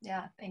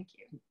 Yeah, thank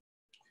you.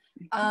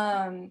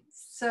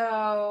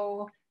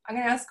 So I'm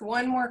going to ask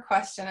one more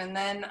question, and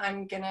then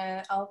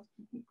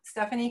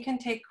Stephanie can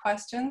take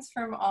questions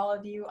from all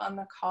of you on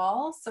the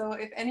call. So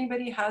if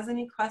anybody has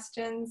any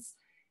questions,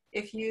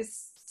 if you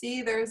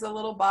see there's a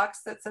little box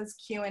that says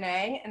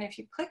Q&A, and if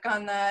you click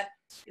on that,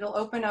 it'll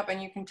open up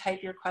and you can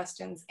type your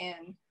questions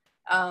in.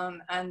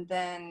 And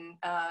then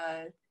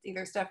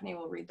either Stephanie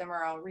will read them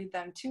or I'll read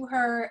them to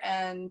her,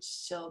 and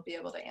she'll be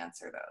able to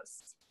answer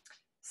those.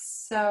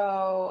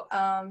 So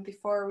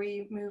before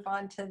we move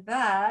on to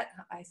that,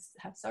 I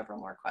have several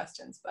more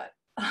questions, but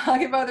I'll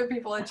give other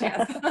people a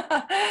chance.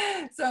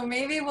 So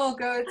maybe we'll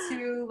go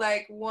to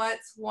like,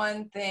 what's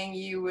one thing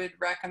you would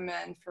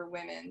recommend for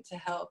women to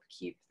help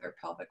keep their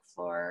pelvic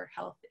floor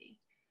healthy?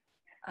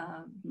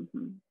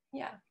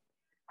 Yeah.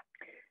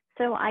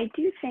 So I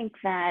do think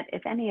that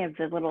if any of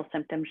the little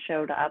symptoms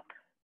showed up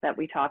that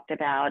we talked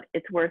about,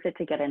 it's worth it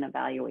to get an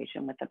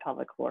evaluation with a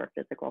pelvic floor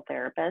physical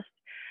therapist.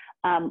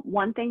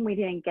 One thing we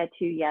didn't get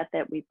to yet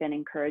that we've been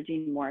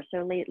encouraging more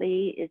so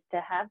lately is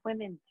to have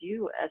women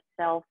do a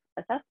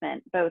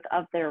self-assessment, both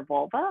of their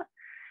vulva,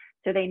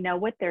 so they know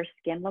what their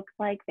skin looks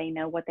like, they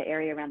know what the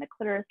area around the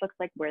clitoris looks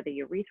like, where the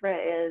urethra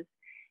is,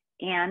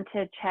 and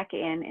to check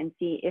in and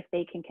see if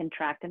they can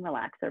contract and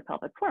relax their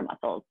pelvic floor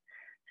muscles.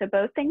 So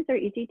both things are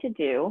easy to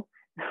do.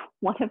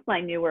 One of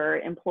my newer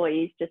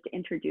employees just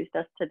introduced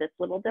us to this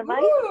little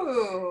device.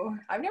 Ooh,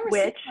 I've never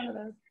seen one of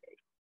those.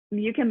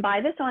 You can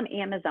buy this on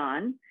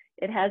Amazon.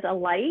 It has a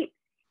light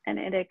and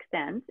it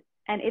extends,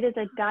 and it is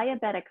a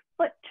diabetic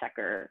foot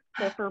checker.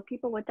 So for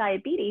people with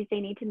diabetes, they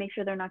need to make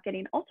sure they're not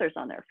getting ulcers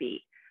on their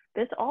feet.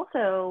 This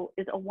also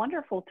is a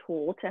wonderful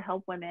tool to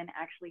help women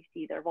actually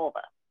see their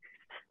vulva.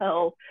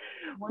 So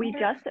we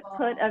just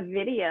put a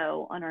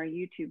video on our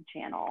YouTube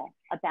channel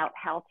about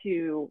how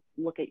to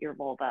look at your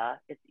vulva.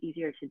 It's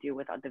easier to do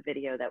with the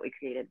video that we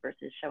created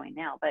versus showing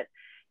now, but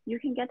you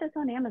can get this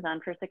on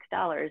Amazon for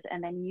 $6,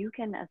 and then you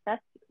can assess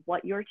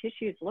what your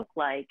tissues look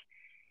like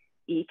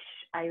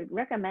I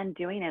recommend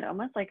doing it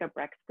almost like a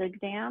breast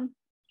exam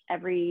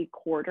every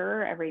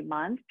quarter, every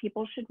month.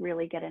 People should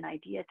really get an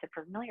idea to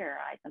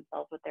familiarize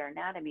themselves with their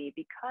anatomy,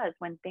 because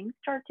when things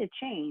start to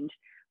change,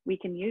 we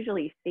can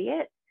usually see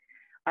it.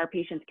 Our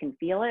patients can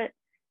feel it,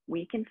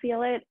 we can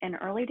feel it, and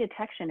early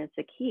detection is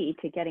the key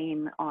to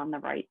getting on the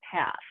right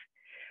path.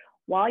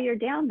 While you're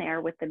down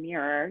there with the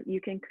mirror,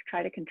 you can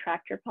try to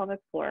contract your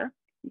pelvic floor.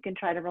 You can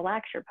try to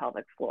relax your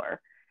pelvic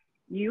floor.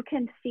 You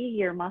can see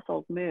your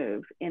muscles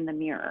move in the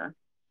mirror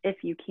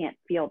if you can't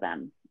feel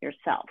them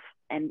yourself.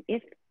 And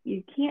if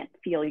you can't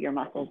feel your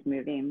muscles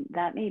moving,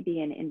 that may be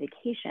an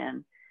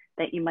indication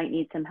that you might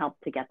need some help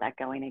to get that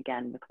going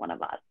again with one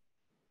of us.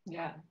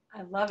 Yeah,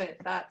 I love it.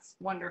 That's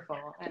wonderful.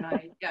 And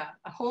I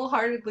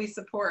wholeheartedly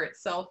support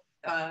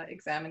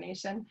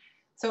self-examination.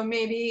 So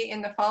maybe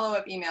in the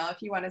follow-up email,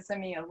 if you want to send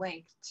me a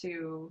link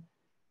to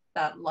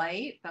that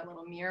light, that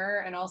little mirror,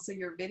 and also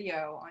your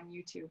video on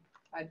YouTube,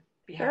 I'd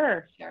be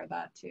happy to share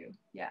that too.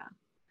 Yeah.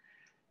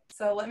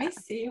 So let me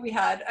see, we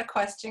had a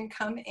question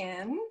come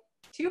in,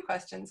 2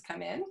 questions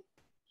come in.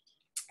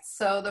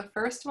 So the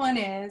first one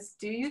is,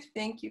 do you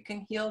think you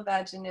can heal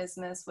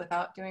vaginismus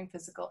without doing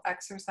physical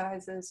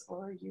exercises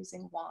or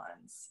using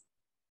wands?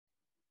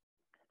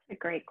 That's a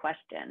great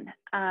question.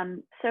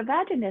 So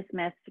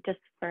vaginismus, just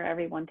for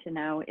everyone to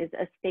know, is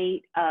a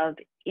state of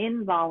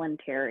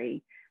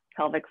involuntary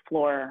pelvic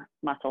floor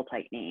muscle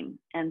tightening.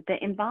 And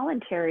the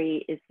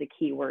involuntary is the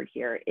key word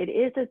here. It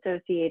is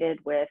associated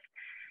with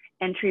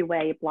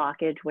entryway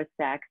blockage with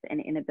sex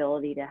and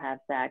inability to have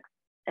sex.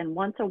 And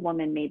once a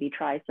woman maybe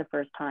tries the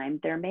first time,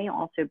 there may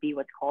also be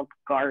what's called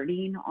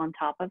guarding on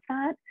top of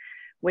that,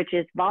 which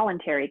is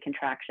voluntary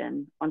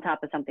contraction on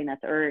top of something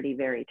that's already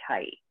very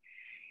tight.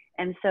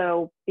 And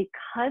so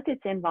because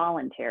it's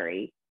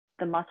involuntary,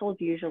 the muscles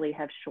usually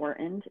have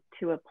shortened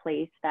to a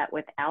place that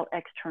without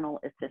external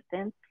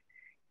assistance,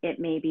 it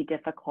may be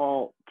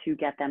difficult to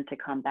get them to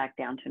come back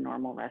down to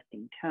normal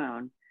resting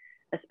tone,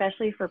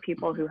 especially for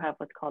people who have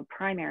what's called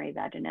primary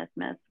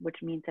vaginismus, which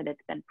means that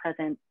it's been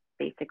present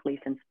basically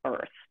since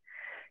birth,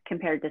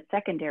 compared to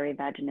secondary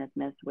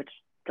vaginismus, which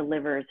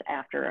delivers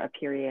after a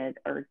period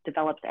or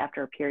develops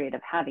after a period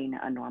of having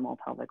a normal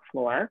pelvic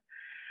floor.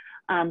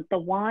 The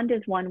wand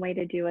is one way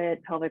to do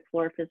it. Pelvic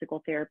floor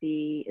physical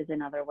therapy is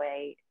another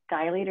way.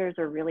 Dilators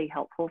are really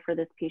helpful for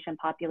this patient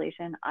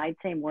population. I'd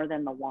say more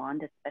than the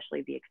wand,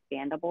 especially the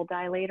expandable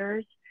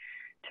dilators,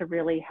 to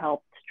really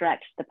help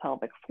stretch the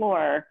pelvic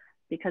floor,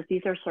 because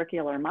these are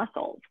circular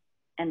muscles.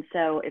 And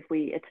so if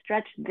it's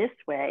stretched this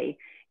way,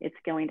 it's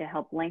going to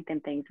help lengthen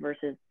things,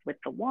 versus with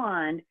the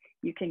wand,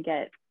 you can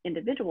get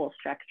individual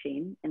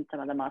stretching in some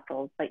of the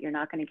muscles, but you're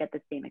not going to get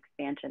the same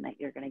expansion that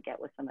you're going to get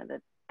with some of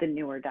the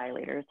newer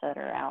dilators that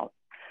are out.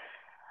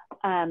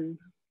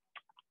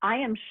 I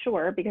am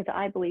sure, because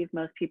I believe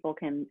most people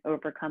can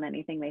overcome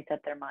anything they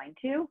set their mind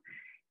to,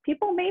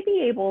 people may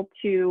be able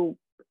to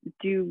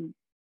do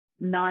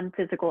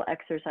non-physical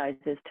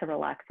exercises to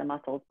relax the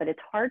muscles, but it's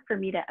hard for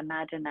me to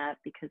imagine that,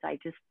 because I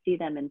just see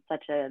them in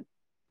such a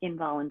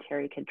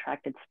involuntary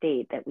contracted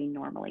state that we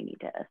normally need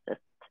to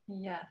assist.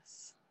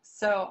 Yes.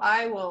 So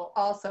I will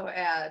also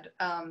add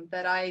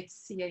that I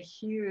see a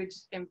huge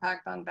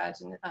impact on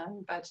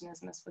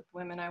vaginismus with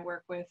women I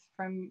work with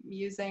from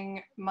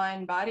using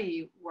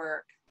mind-body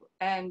work.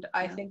 And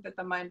I think that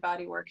the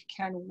mind-body work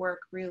can work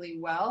really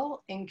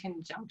well in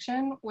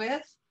conjunction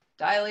with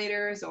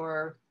dilators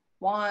or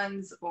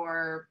wands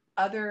or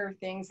other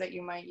things that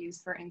you might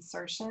use for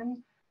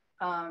insertion.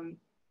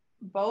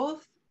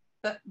 Both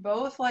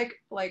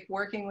like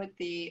working with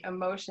the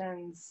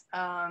emotions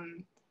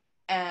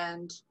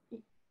and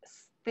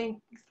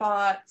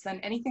thoughts and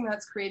anything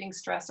that's creating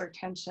stress or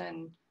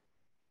tension,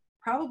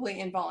 probably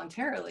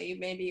involuntarily,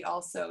 maybe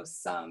also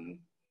some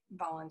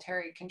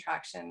voluntary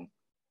contraction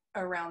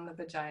around the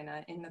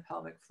vagina in the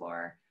pelvic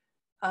floor.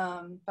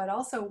 But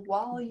also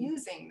while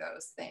using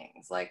those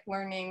things, like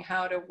learning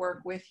how to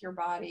work with your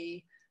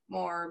body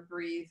more,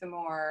 breathe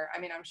more. I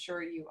mean, I'm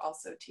sure you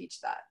also teach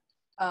that.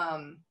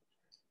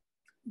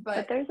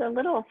 But there's a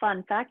little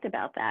fun fact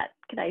about that.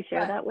 Could I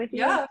share that with you?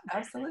 Yeah,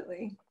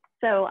 absolutely.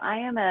 So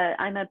I'm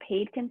a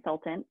paid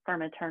consultant for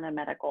Materna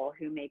Medical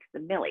who makes the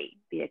Millie,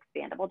 the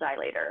expandable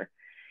dilator.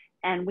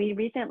 And we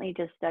recently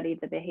just studied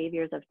the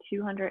behaviors of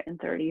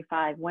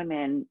 235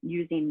 women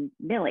using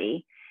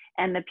Millie.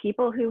 And the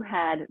people who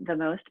had the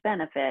most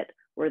benefit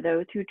were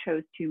those who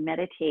chose to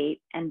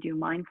meditate and do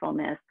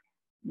mindfulness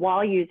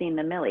while using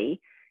the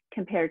Millie,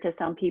 compared to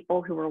some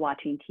people who were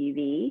watching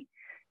TV,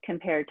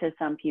 compared to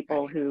some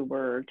people Right. who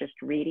were just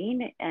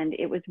reading. And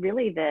it was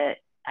really the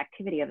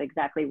activity of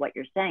exactly what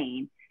you're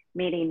saying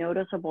made a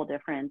noticeable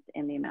difference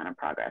in the amount of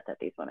progress that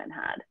these women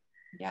had.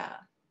 Yeah,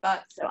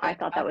 that's So I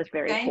thought that was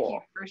very thank you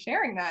cool. for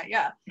sharing that.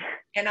 Yeah.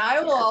 And I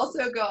will Yes.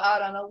 also go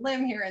out on a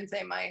limb here and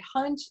say my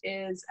hunch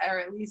is, or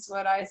at least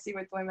what I see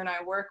with women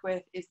I work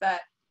with, is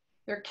that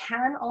there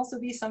can also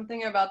be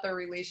something about their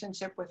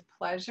relationship with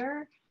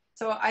pleasure.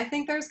 So I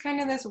think there's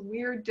kind of this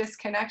weird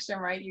disconnection,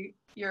 right?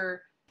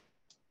 You're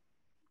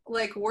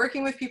like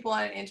working with people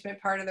on an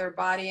intimate part of their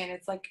body and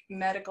it's like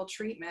medical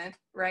treatment,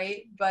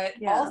 right?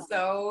 But Yeah.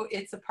 also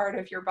it's a part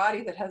of your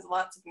body that has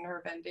lots of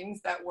nerve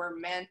endings that were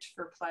meant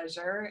for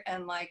pleasure,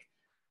 and like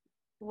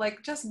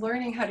just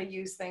learning how to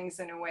use things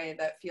in a way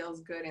that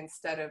feels good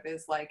instead of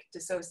is like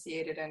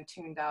dissociated and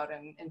tuned out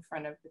and in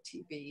front of the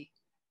TV.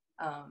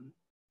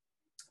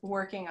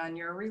 Working on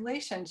your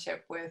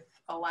relationship with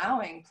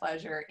allowing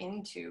pleasure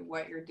into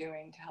what you're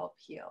doing to help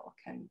heal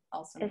can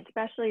also make,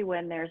 especially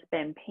when there's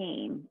been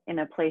pain in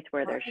a place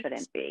where there right.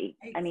 shouldn't be.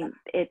 Exactly. I mean,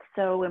 it's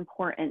so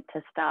important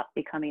to stop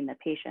becoming the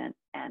patient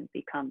and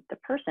become the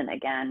person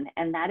again.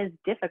 And that is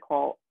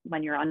difficult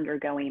when you're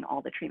undergoing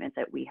all the treatments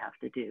that we have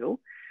to do.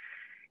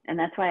 And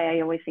that's why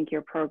I always think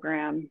your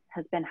program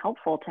has been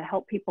helpful to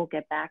help people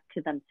get back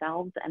to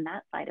themselves and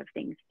that side of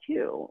things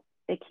too.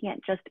 It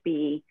can't just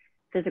be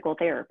physical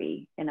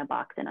therapy in a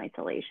box in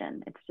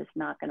isolation. It's just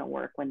not going to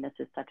work when this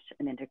is such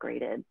an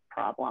integrated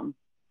problem.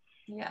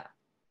 Yeah.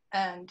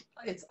 And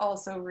it's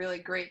also really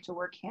great to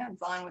work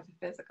hands-on with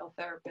a physical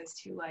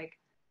therapist who like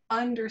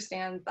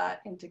understands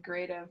that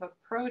integrative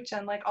approach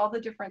and like all the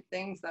different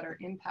things that are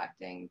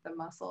impacting the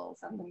muscles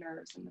and the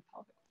nerves in the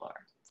pelvic floor.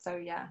 So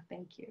yeah,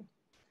 thank you.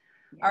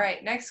 Yeah. All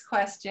right, next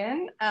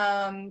question.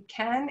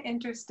 Can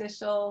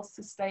interstitial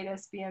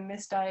cystitis be a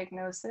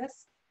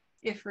misdiagnosis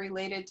if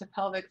related to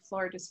pelvic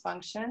floor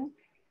dysfunction,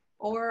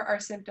 or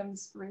are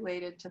symptoms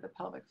related to the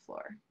pelvic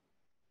floor?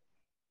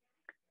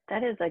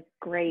 That is a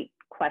great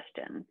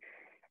question.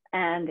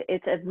 And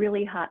it's a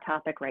really hot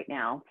topic right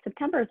now.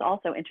 September is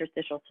also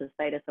Interstitial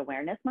Cystitis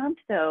Awareness Month.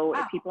 So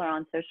Wow. if people are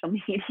on social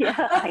media,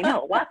 I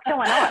know what's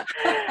going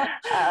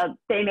on.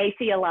 They may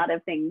see a lot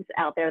of things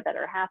out there that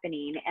are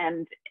happening.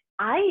 And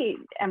I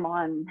am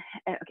on,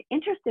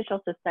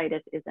 interstitial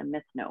cystitis is a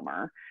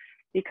misnomer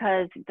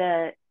because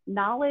the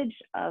knowledge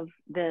of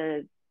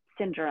the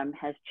syndrome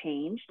has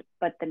changed,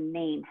 but the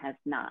name has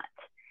not.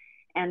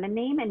 And the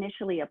name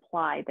initially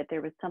applied that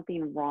there was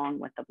something wrong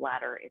with the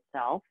bladder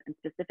itself, and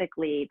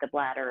specifically the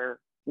bladder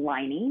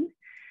lining.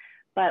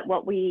 But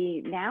what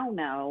we now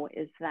know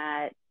is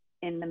that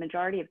in the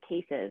majority of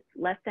cases,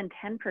 less than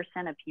 10%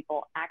 of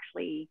people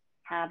actually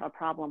have a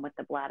problem with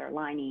the bladder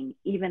lining,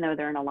 even though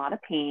they're in a lot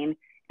of pain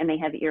and they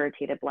have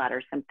irritated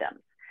bladder symptoms.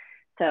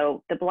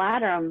 So the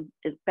bladder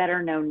is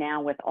better known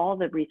now with all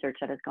the research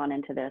that has gone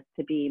into this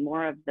to be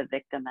more of the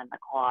victim than the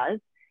cause.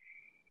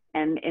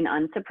 And in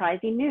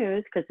unsurprising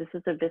news, because this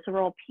is a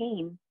visceral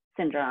pain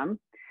syndrome,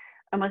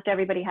 almost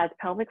everybody has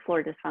pelvic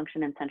floor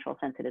dysfunction and central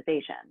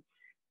sensitization.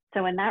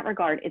 So in that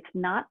regard, it's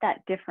not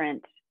that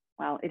different.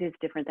 Well, it is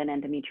different than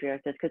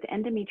endometriosis because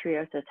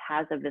endometriosis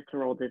has a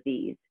visceral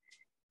disease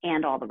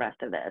and all the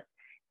rest of this.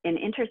 In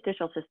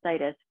interstitial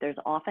cystitis, there's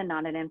often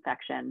not an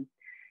infection.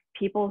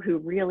 People who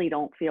really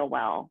don't feel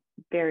well,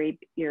 very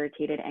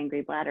irritated,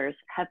 angry bladders,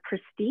 have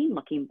pristine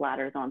looking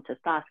bladders on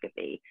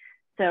cystoscopy.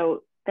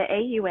 So the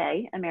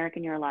AUA,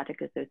 American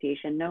Urologic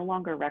Association, no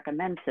longer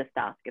recommends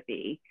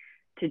cystoscopy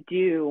to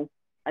do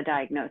a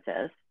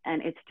diagnosis,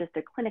 and it's just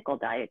a clinical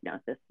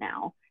diagnosis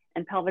now.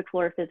 And pelvic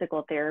floor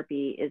physical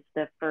therapy is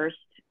the first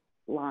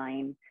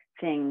line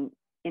thing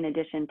in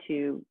addition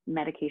to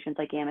medications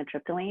like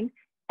amitriptyline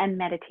and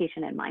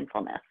meditation and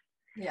mindfulness.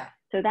 Yeah.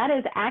 So that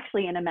is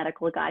actually in a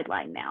medical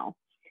guideline now.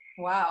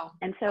 Wow.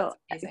 And so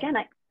again,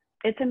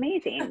 it's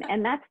amazing.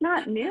 And that's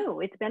not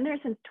new. It's been there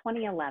since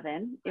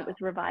 2011. It was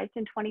revised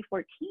in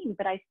 2014,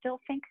 but I still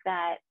think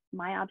that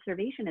my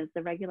observation is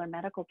the regular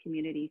medical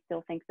community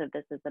still thinks of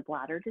this as a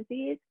bladder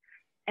disease,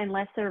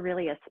 unless they're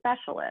really a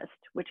specialist,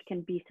 which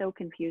can be so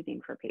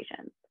confusing for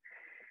patients.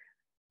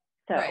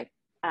 So right.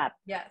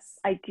 Yes,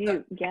 I do.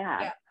 So,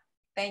 yeah.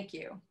 Thank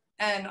you.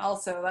 And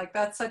also like,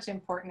 that's such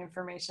important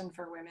information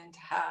for women to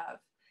have.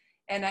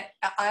 And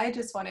I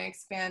just want to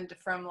expand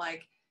from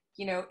like,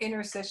 you know,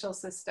 interstitial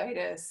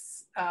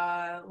cystitis,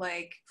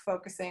 like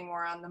focusing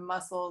more on the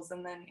muscles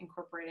and then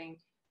incorporating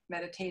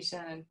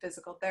meditation and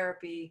physical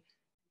therapy.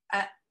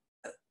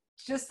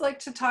 Just like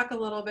to talk a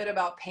little bit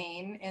about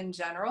pain in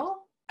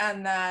general,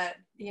 and that,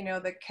 you know,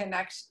 the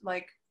connection,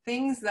 like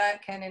things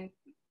that can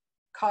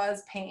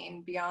cause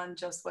pain beyond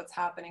just what's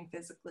happening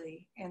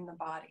physically in the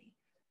body.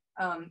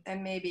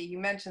 And maybe you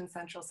mentioned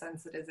central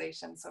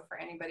sensitization. So for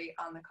anybody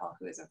on the call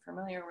who isn't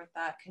familiar with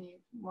that, can you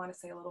want to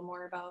say a little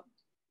more about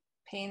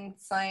pain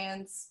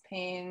science,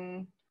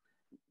 pain?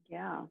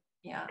 Yeah,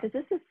 because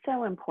this is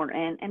so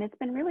important. And it's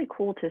been really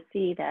cool to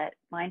see that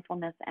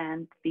mindfulness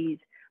and these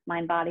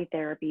mind-body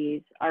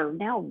therapies are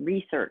now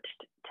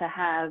researched to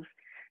have,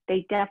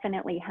 they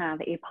definitely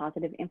have a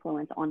positive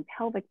influence on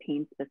pelvic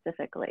pain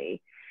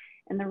specifically.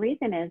 And the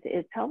reason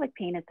is pelvic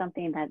pain is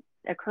something that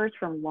occurs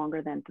for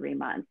longer than 3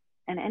 months.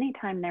 And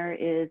anytime there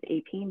is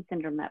a pain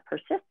syndrome that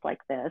persists like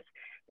this,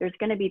 there's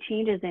going to be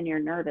changes in your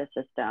nervous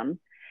system.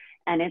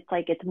 And it's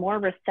like it's more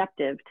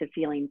receptive to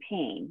feeling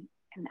pain.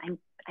 And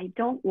I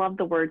don't love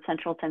the word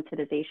central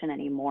sensitization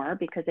anymore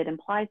because it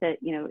implies that,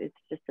 you know, it's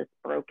just this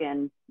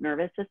broken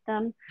nervous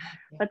system.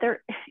 But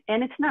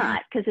and it's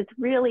not, because it's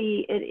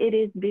really, it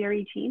is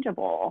very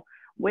changeable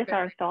with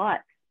our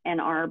thoughts and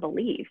our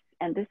beliefs.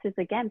 And this is,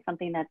 again,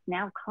 something that's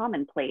now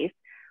commonplace,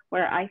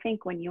 where I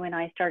think when you and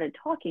I started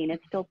talking, it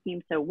still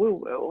seems so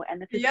woo-woo,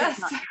 and this is just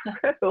not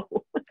true.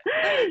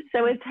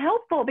 So it's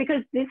helpful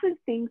because this is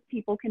things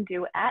people can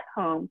do at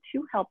home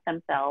to help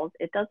themselves.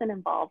 It doesn't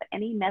involve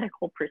any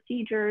medical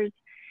procedures.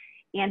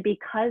 And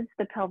because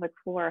the pelvic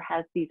floor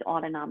has these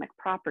autonomic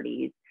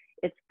properties,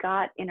 it's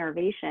got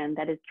innervation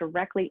that is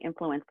directly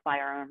influenced by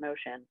our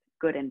emotions,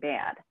 good and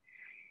bad.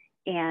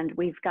 And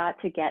we've got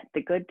to get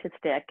the good to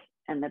stick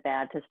and the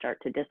bad to start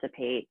to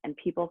dissipate. And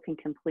people can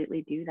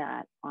completely do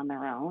that on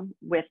their own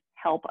with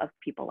help of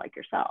people like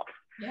yourself.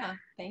 Yeah,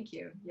 thank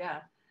you. Yeah.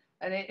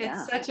 And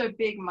it's such a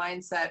big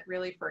mindset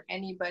really for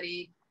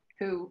anybody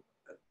who,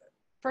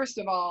 first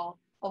of all,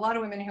 a lot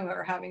of women who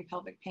are having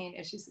pelvic pain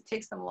issues, it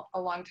takes them a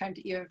long time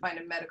to even find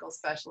a medical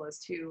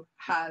specialist who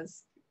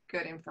has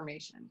good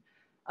information.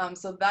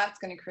 So that's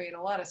going to create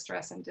a lot of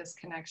stress and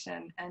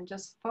disconnection, and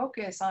just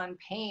focus on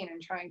pain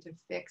and trying to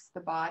fix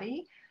the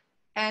body.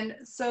 And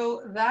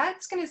so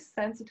that's going to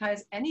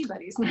sensitize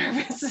anybody's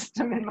nervous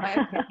system, in my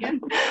opinion,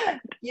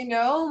 you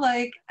know,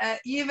 like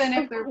even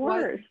if there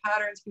was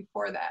patterns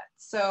before that.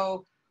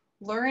 So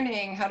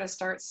learning how to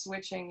start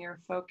switching your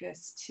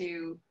focus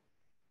to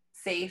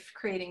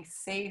creating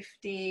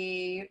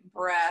safety,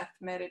 breath,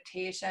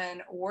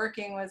 meditation,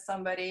 working with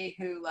somebody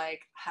who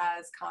like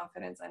has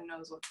confidence and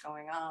knows what's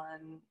going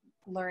on,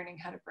 learning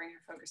how to bring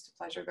your focus to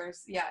pleasure.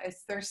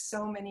 There's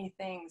so many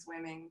things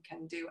women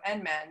can do,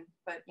 and men,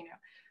 but you know,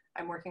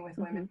 I'm working with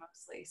women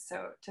mostly.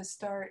 So to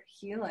start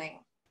healing.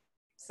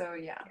 So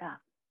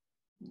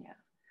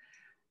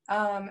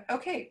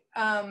okay.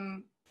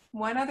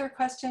 One other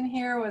question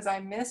here was, I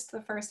missed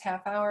the first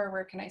half hour.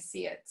 Where can I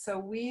see it? So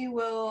we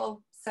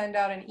will send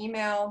out an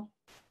email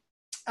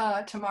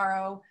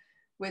tomorrow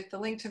with the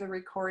link to the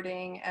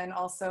recording, and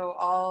also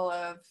all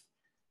of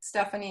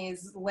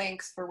Stephanie's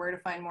links for where to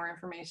find more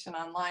information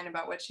online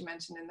about what she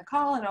mentioned in the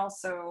call, and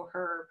also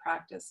her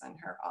practice and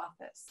her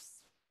office.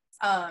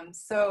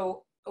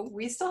 So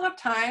we still have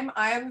time.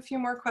 I have a few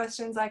more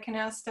questions I can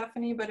ask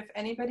Stephanie, but if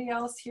anybody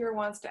else here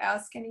wants to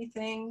ask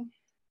anything,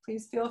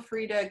 please feel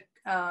free to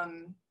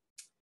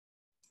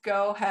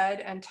go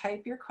ahead and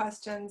type your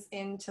questions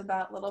into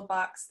that little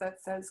box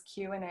that says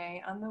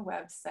Q&A on the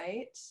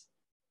website.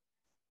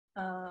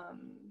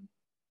 And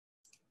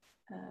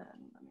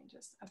let me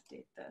just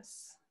update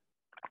this.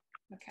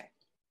 Okay.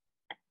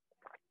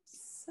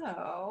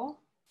 So,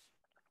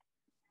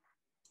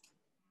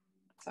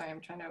 sorry,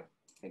 I'm trying to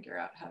figure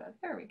out how to,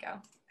 there we go.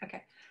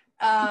 Okay.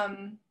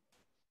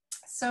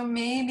 So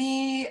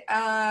maybe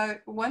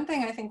one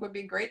thing I think would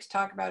be great to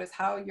talk about is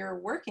how you're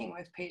working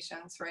with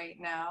patients right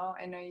now.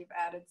 I know you've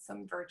added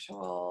some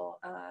virtual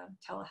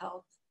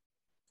telehealth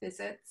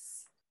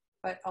visits,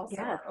 but also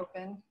are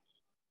open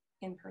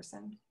in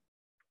person.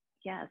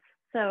 Yes,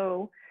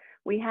 so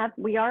we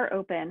are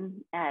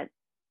open at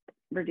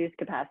reduced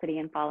capacity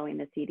and following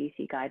the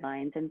CDC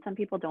guidelines, and some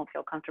people don't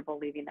feel comfortable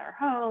leaving their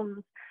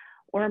homes,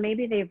 or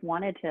maybe they've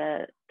wanted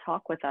to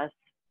talk with us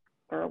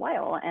for a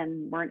while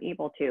and weren't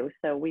able to.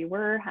 So we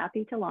were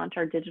happy to launch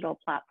our digital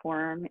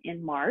platform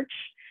in March,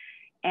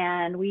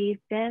 and we've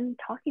been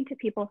talking to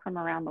people from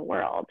around the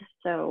world.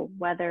 So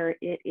whether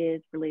it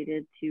is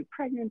related to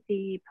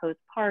pregnancy,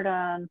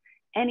 postpartum,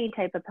 any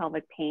type of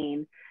pelvic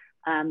pain,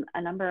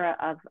 a number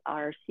of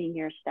our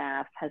senior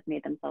staff has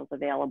made themselves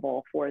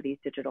available for these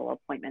digital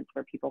appointments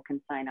where people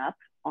can sign up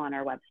on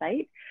our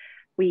website.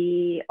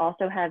 We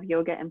also have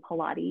yoga and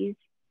Pilates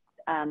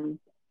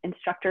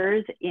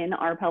instructors in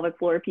our pelvic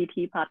floor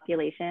PT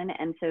population.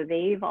 And so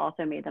they've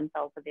also made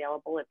themselves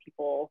available if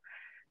people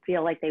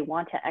feel like they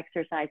want to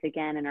exercise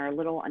again and are a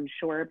little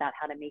unsure about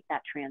how to make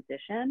that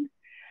transition.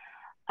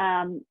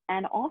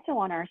 And also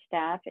on our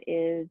staff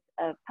is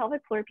a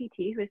pelvic floor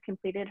PT who has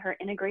completed her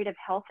integrative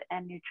health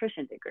and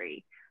nutrition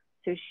degree.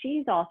 So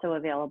she's also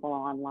available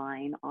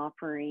online,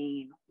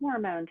 offering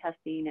hormone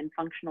testing and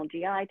functional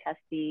GI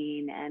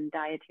testing and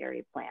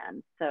dietary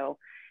plans. So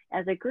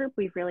as a group,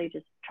 we've really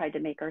just tried to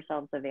make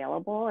ourselves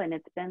available, and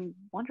it's been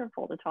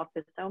wonderful to talk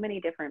to so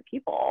many different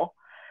people,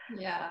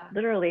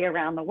 literally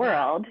around the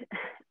world,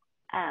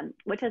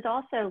 which has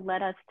also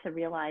led us to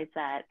realize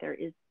that there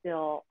is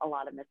still a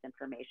lot of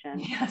misinformation.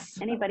 Yes.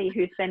 Anybody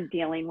who's been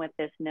dealing with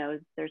this knows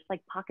there's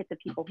like pockets of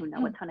people who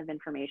know a ton of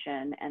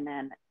information and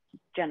then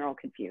general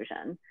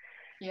confusion.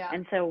 Yeah.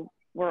 And so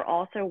we're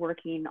also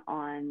working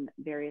on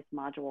various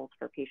modules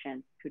for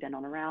patients.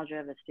 Pudendal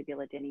neuralgia,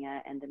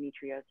 vestibulodynia,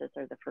 endometriosis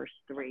are the first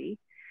three,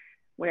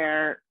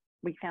 where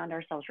we found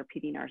ourselves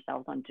repeating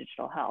ourselves on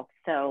digital health.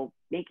 So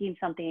making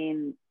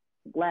something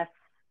less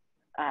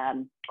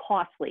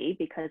costly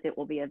because it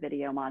will be a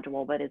video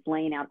module, but is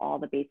laying out all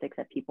the basics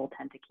that people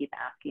tend to keep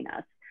asking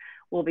us,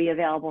 will be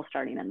available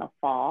starting in the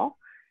fall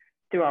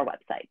through our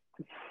website.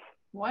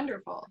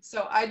 Wonderful.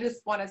 So I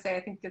just want to say,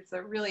 I think it's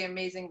a really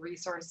amazing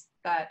resource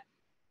that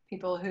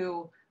people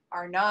who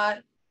are not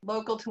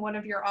local to one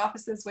of your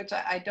offices, which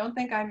I don't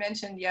think I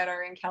mentioned yet,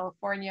 are in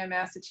California,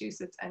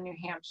 Massachusetts, and New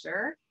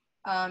Hampshire.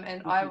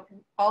 And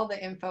all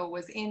the info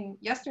was in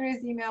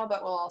yesterday's email,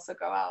 but will also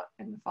go out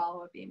in the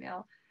follow-up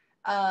email.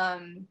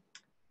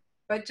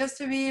 But just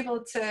to be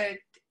able to,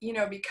 you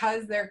know,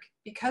 because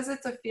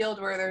it's a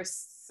field where there's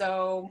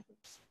so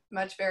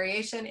much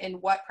variation in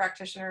what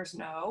practitioners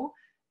know,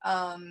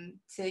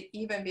 to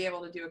even be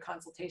able to do a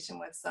consultation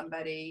with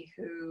somebody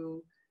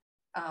who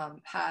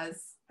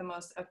has the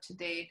most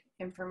up-to-date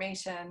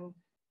information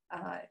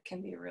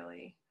can be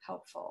really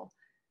helpful.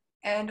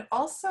 And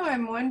also,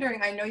 I'm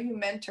wondering, I know you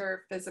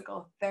mentor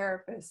physical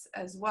therapists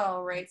as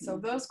well, right? So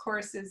those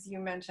courses you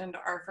mentioned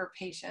are for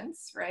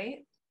patients,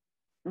 right?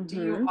 Do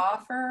you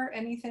offer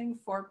anything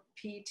for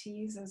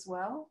PTs as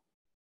well?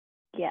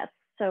 Yes.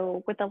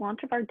 So with the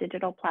launch of our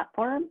digital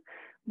platform,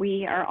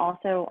 we are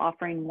also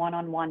offering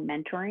one-on-one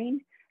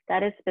mentoring.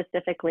 That is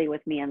specifically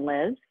with me and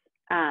Liz.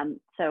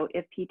 So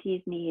if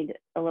PTs need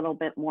a little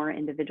bit more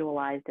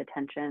individualized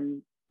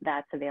attention,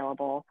 that's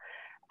available.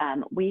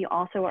 We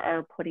also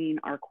are putting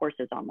our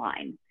courses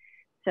online.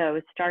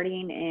 So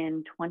starting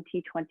in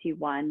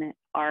 2021,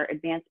 our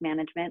Advanced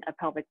Management of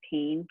Pelvic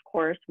Pain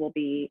course will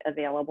be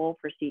available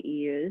for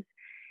CEUs.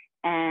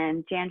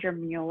 And Jandra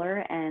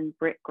Mueller and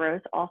Britt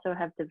Gross also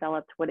have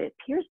developed what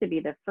appears to be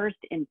the first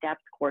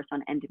in-depth course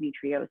on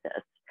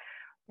endometriosis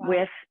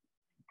with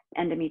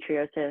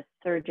endometriosis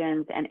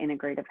surgeons and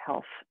integrative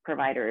health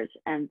providers.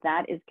 And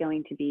that is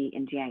going to be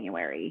in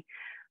January.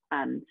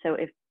 So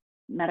if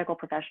medical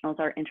professionals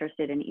are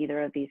interested in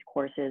either of these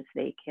courses,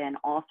 they can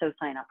also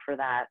sign up for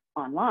that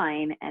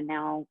online and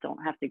now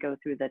don't have to go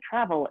through the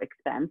travel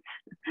expense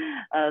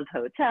of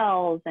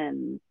hotels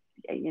and,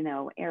 you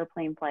know,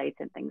 airplane flights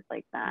and things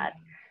like that.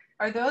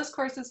 Are those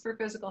courses for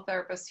physical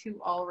therapists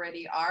who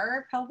already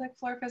are pelvic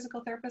floor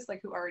physical therapists, like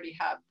who already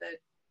have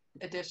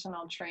the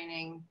additional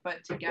training,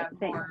 but to get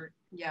more,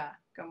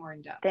 go more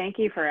in depth? Thank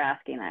you for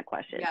asking that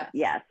question.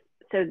 Yes.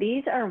 So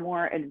these are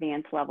more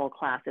advanced level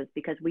classes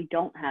because we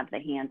don't have the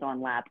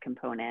hands-on lab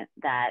component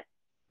that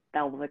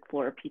pelvic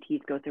floor PTs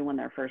go through when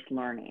they're first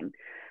learning.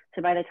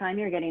 So by the time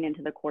you're getting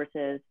into the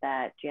courses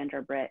that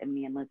Jandra, Britt, and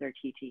me and Liz are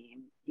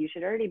teaching, you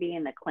should already be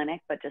in the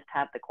clinic, but just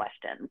have the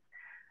questions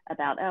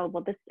about, oh,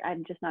 well, this,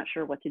 I'm just not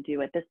sure what to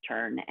do at this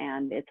turn.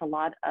 And it's a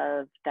lot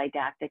of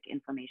didactic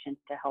information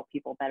to help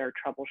people better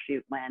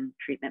troubleshoot when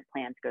treatment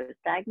plans go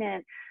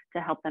stagnant,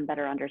 to help them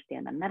better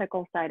understand the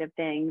medical side of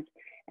things,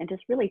 and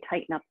just really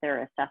tighten up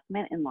their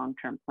assessment and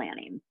long-term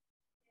planning.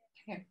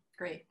 Okay,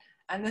 great.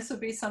 And this would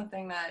be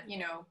something that, you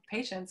know,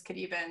 patients could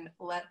even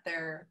let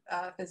their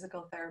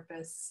physical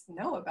therapists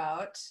know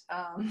about.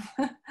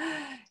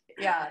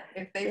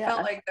 If they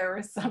felt like there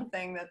was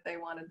something that they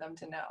wanted them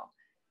to know.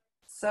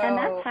 So, and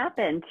that's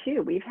happened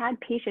too. We've had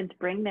patients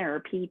bring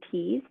their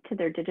PTs to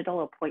their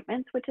digital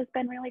appointments, which has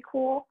been really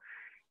cool.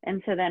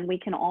 And so then we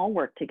can all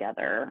work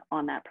together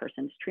on that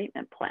person's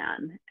treatment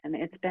plan. And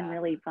it's been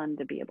really fun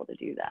to be able to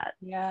do that.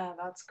 Yeah,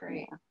 that's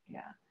great.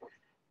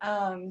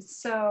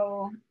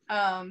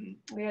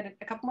 We had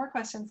a couple more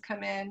questions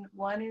come in.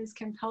 One is,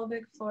 can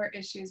pelvic floor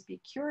issues be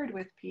cured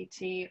with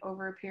PT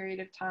over a period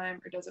of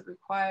time, or does it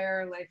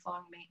require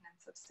lifelong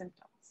maintenance of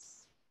symptoms?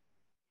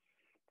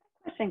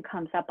 That question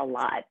comes up a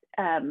lot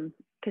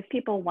because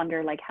people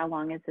wonder, like, how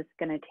long is this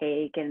going to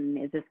take and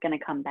is this going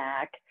to come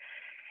back?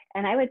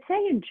 And I would say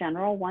in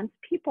general, once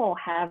people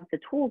have the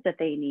tools that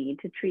they need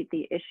to treat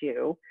the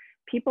issue,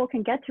 people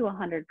can get to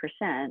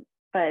 100%.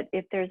 But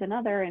if there's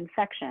another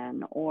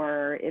infection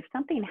or if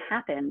something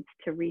happens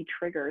to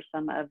re-trigger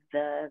some of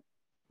the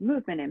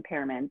movement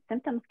impairments,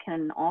 symptoms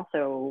can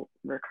also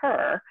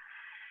recur.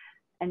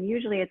 And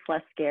usually it's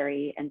less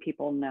scary and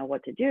people know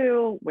what to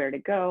do, where to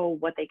go,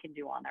 what they can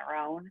do on their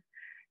own.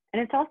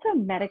 And it's also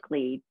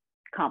medically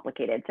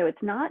complicated. So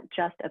it's not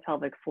just a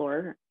pelvic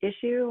floor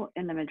issue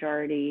in the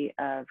majority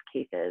of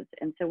cases.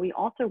 And so we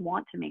also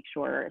want to make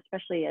sure,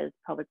 especially as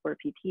pelvic floor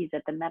PTs,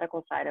 that the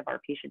medical side of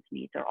our patients'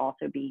 needs are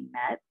also being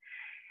met.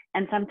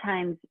 And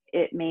sometimes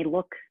it may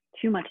look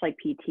too much like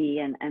PT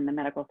and the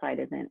medical side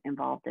isn't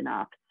involved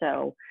enough.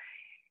 So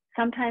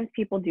sometimes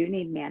people do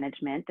need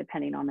management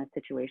depending on the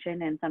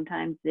situation. And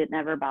sometimes it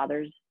never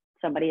bothers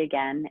somebody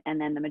again. And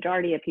then the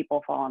majority of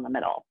people fall in the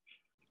middle.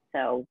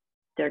 So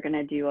they're going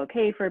to do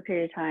okay for a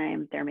period of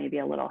time. There may be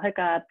a little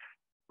hiccup,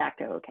 back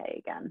to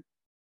okay again.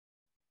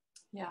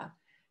 Yeah.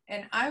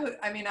 And I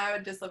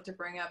would just love to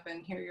bring up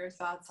and hear your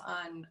thoughts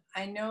on,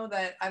 I know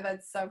that I've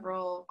had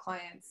several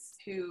clients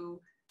who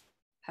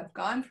have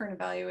gone for an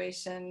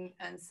evaluation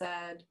and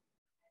said,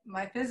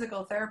 my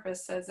physical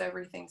therapist says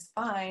everything's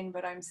fine,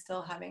 but I'm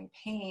still having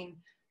pain.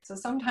 So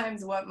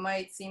sometimes what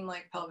might seem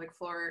like pelvic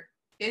floor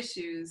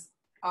issues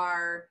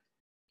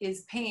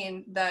is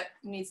pain that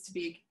needs to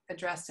be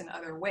addressed in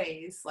other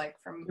ways, like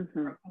from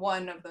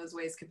one of those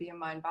ways could be a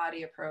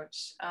mind-body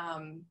approach,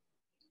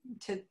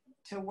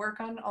 to work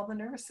on all the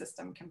nervous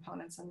system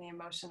components and the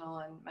emotional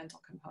and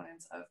mental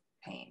components of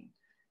pain,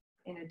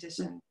 in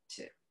addition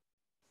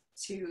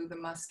to the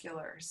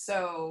muscular.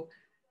 So,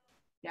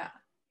 yeah.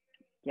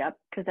 Yep,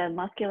 because that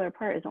muscular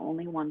part is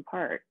only one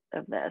part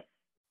of this.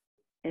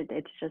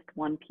 It's just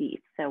one piece.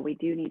 So we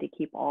do need to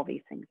keep all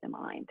these things in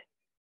mind.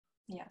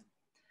 Yeah.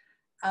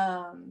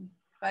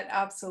 But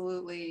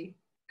absolutely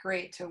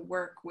great to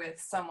work with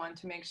someone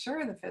to make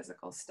sure the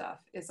physical stuff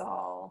is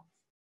all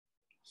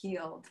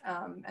healed.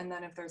 And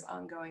then if there's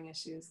ongoing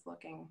issues,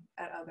 looking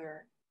at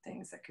other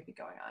things that could be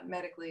going on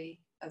medically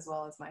as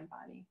well as mind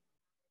body.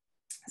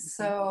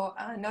 So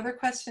another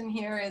question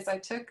here is, I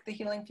took the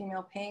Healing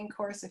Female Pain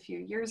course a few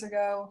years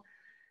ago,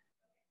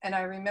 and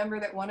I remember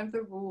that one of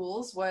the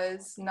rules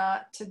was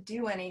not to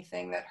do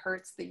anything that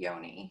hurts the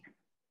yoni.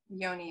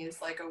 Yoni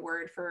is like a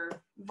word for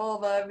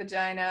vulva,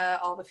 vagina,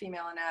 all the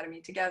female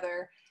anatomy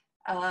together.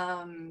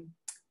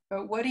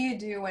 But what do you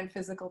do when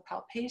physical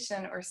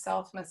palpation or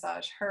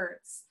self-massage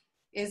hurts?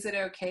 Is it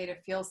okay to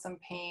feel some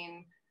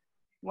pain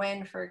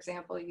when, for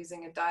example,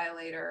 using a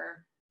dilator?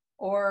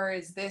 Or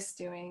is this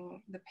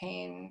doing the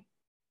pain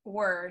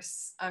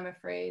worse? I'm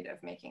afraid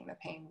of making the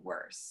pain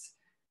worse.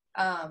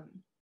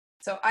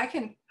 So I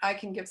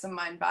can give some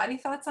mind-body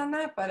thoughts on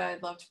that, but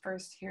I'd love to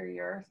first hear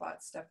your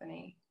thoughts,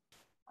 Stephanie.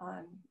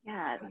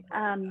 Yeah,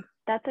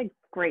 that's a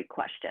great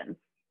question.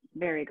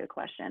 Very good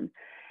question.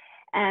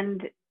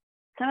 And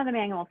some of the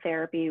manual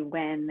therapy,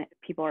 when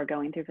people are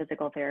going through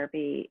physical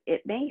therapy,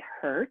 it may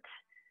hurt,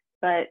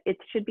 but it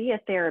should be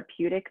a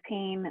therapeutic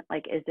pain,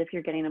 like as if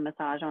you're getting a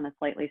massage on a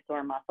slightly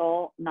sore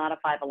muscle, not a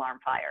 5-alarm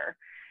fire.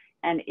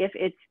 And if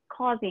it's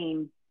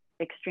causing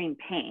extreme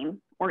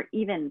pain, or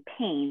even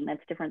pain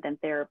that's different than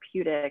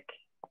therapeutic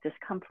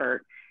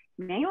discomfort,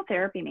 manual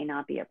therapy may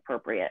not be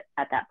appropriate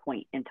at that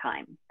point in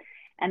time.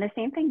 And the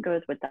same thing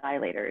goes with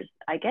dilators.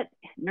 I get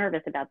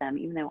nervous about them,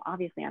 even though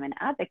obviously I'm an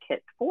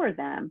advocate for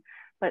them.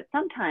 But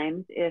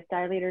sometimes if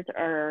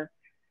dilators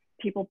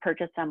people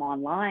purchase them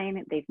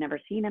online, they've never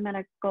seen a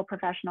medical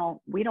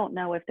professional, we don't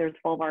know if there's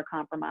vulvar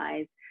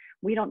compromise,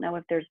 we don't know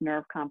if there's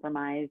nerve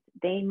compromise,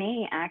 they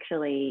may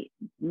actually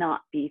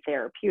not be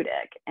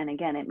therapeutic. And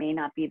again, it may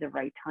not be the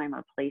right time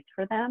or place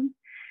for them.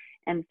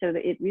 And so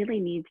it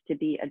really needs to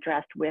be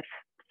addressed with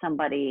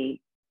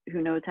somebody who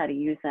knows how to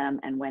use them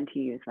and when to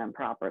use them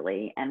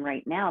properly. And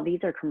right now, these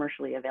are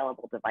commercially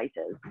available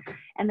devices.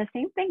 And the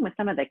same thing with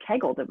some of the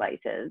Kegel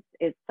devices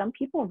is some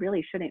people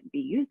really shouldn't be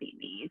using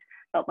these,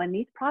 but when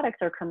these products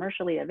are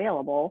commercially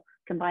available,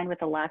 combined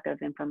with a lack of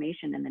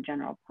information in the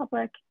general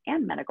public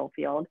and medical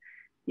field,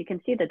 you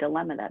can see the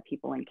dilemma that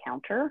people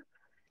encounter.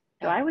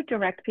 So I would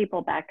direct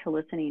people back to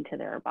listening to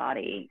their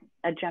body.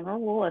 A general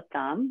rule of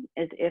thumb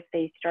is if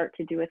they start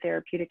to do a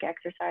therapeutic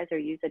exercise or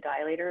use a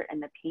dilator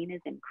and the pain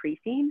is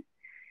increasing,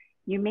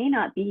 you may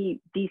not be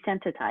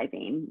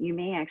desensitizing, you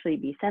may actually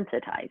be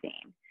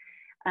sensitizing.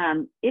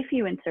 If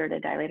you insert a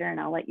dilator, and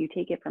I'll let you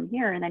take it from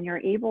here, and then you're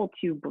able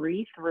to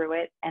breathe through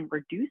it and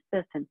reduce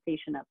the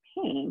sensation of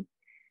pain,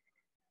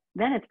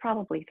 then it's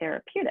probably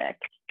therapeutic.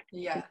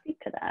 Yeah. Speak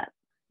to that.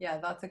 Yeah,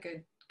 that's a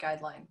good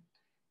guideline.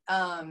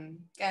 And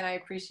I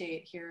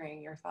appreciate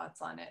hearing your thoughts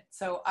on it.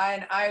 So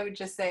I would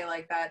just say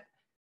like that,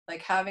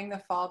 like having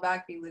the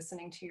fallback be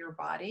listening to your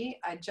body.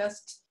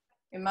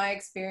 In my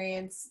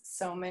experience,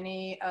 so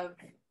many of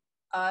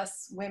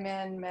us,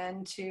 women,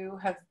 men too,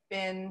 have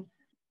been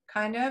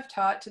kind of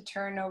taught to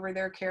turn over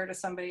their care to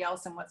somebody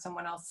else and what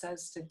someone else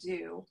says to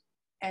do.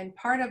 And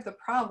part of the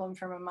problem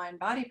from a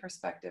mind-body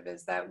perspective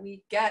is that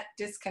we get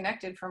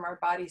disconnected from our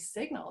body's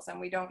signals and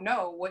we don't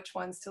know which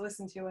ones to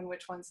listen to and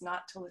which ones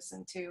not to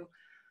listen to.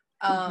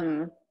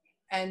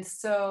 And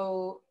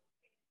so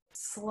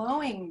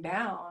slowing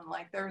down,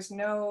 like there's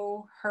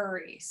no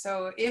hurry.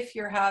 So if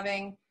you're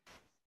having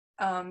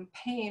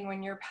pain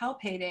when you're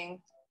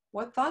palpating,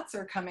 what thoughts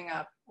are coming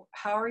up?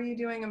 How are you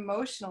doing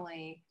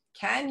emotionally?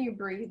 Can you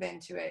breathe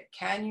into it?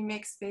 Can you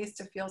make space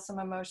to feel some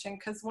emotion?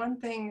 Because one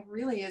thing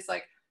really is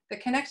like the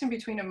connection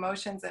between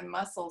emotions and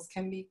muscles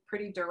can be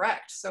pretty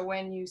direct. So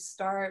when you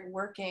start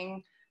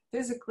working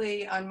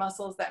physically on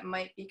muscles that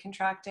might be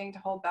contracting to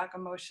hold back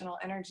emotional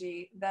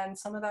energy, then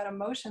some of that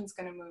emotion is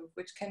going to move,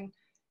 which can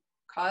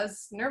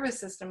cause nervous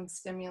system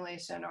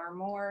stimulation or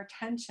more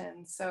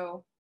tension.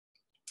 So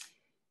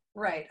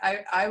right.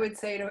 I would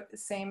say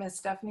same as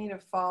Stephanie, to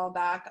fall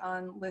back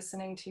on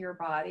listening to your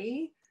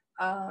body,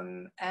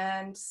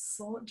 and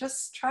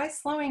just try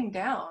slowing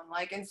down.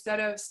 Like instead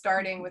of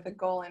starting with a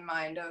goal in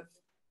mind of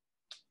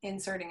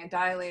inserting a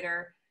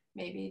dilator,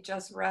 maybe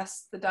just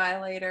rest the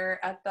dilator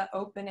at the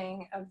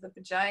opening of the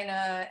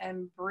vagina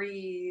and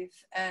breathe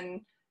and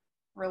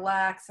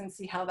relax and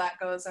see how that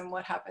goes and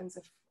what happens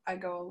if I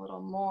go a little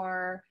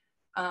more.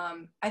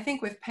 I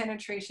think with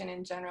penetration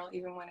in general,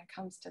 even when it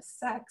comes to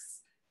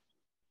sex,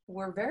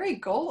 we're very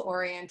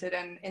goal-oriented,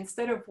 and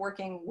instead of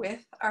working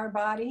with our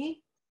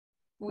body,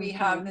 we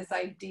have this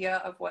idea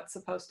of what's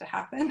supposed to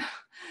happen.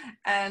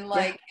 And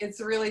like,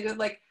 it's really good.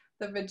 Like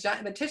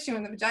the tissue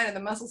in the vagina, the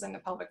muscles in the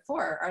pelvic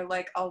floor are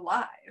like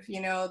alive,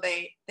 you know,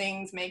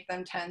 things make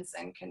them tense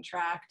and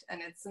contract.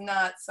 And it's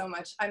not so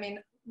much, I mean,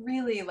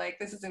 really, like,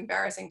 this is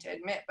embarrassing to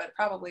admit, but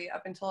probably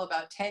up until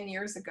about 10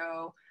 years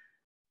ago,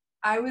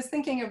 I was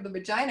thinking of the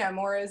vagina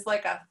more as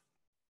like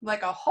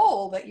a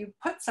hole that you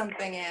put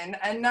something in,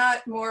 and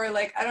not more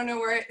like, I don't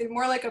know,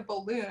 more like a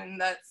balloon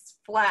that's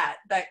flat,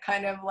 that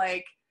kind of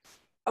like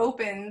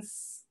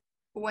opens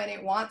when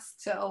it wants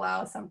to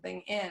allow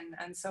something in.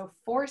 And so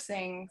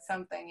forcing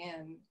something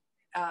in,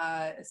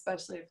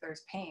 especially if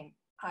there's pain,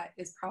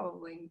 is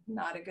probably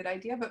not a good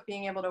idea, but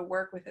being able to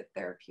work with it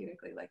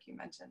therapeutically, like you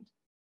mentioned.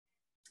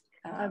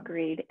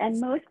 Agreed.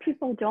 And most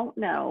people don't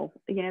know,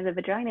 you know, the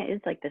vagina is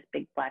like this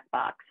big black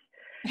box.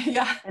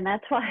 Yeah. And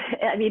that's why,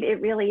 I mean, it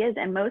really is.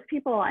 And most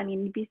people, I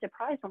mean, you'd be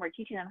surprised when we're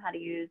teaching them how to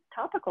use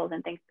topicals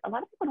and things. A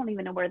lot of people don't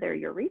even know where their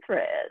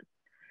urethra is.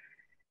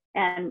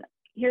 And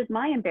here's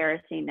my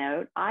embarrassing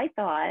note. I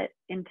thought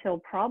until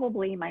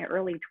probably my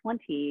early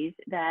 20s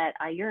that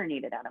I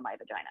urinated out of my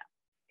vagina.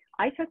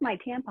 I took my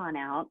tampon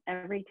out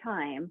every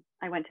time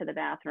I went to the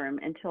bathroom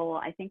until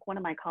I think one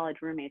of my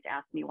college roommates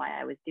asked me why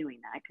I was doing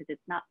that, because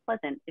it's not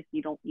pleasant if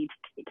you don't need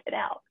to take it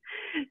out.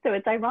 So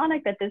it's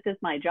ironic that this is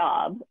my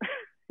job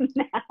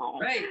now.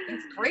 Right.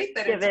 It's great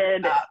that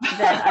given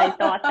that I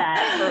thought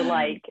that for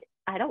like,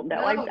 I don't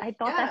know, I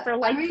thought that for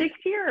like 6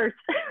 years.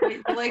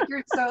 Like,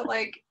 you're so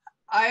like,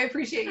 I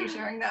appreciate you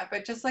sharing that,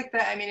 but just like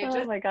that, I mean, it just,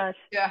 oh my gosh,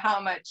 yeah, how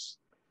much,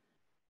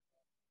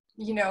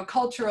 you know,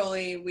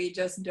 culturally, we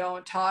just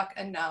don't talk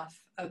enough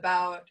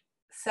about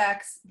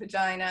sex,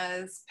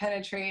 vaginas,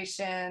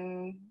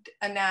 penetration,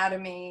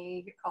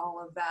 anatomy,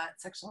 all of that,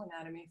 sexual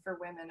anatomy for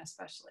women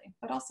especially,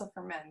 but also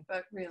for men,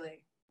 but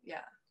really,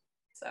 yeah.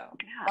 So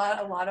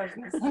a lot of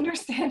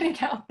misunderstanding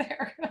out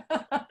there.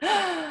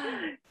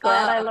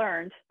 Glad I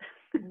learned.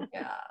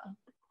 Yeah.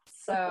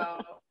 So,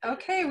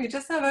 okay, we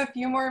just have a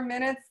few more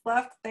minutes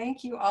left.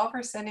 Thank you all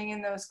for sending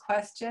in those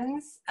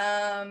questions.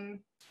 Let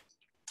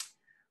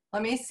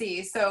me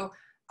see. So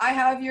I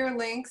have your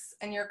links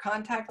and your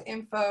contact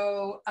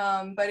info,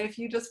 but if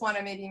you just want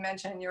to maybe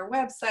mention your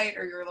website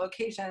or your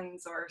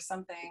locations or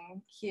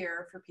something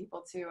here for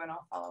people too, and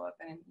I'll follow up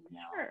in an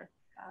email. Sure.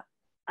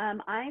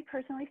 I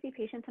personally see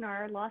patients in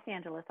our Los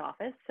Angeles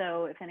office.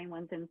 So if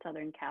anyone's in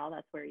Southern Cal,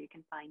 that's where you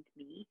can find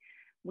me.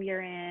 We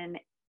are in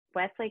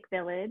Westlake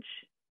Village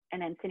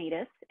and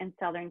Encinitas in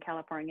Southern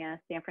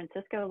California, San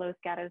Francisco, Los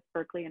Gatos,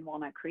 Berkeley, and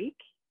Walnut Creek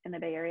in the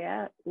Bay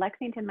Area,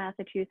 Lexington,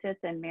 Massachusetts,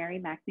 and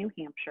Merrimack, New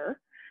Hampshire.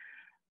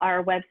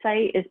 Our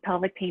website is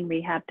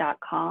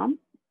pelvicpainrehab.com.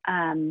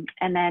 And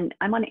then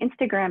I'm on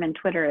Instagram and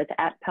Twitter as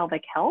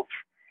 @pelvichealth.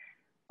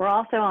 We're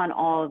also on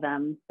all of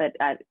them, but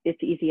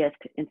it's easiest.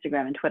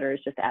 Instagram and Twitter is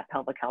just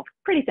 @pelvichealth.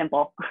 Pretty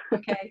simple.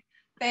 Okay.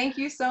 Thank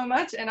you so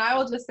much. And I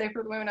will just say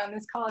for the women on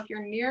this call, if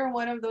you're near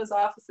one of those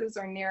offices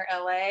or near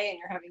LA and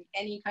you're having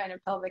any kind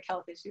of pelvic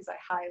health issues, I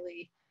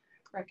highly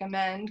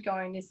recommend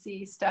going to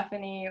see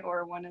Stephanie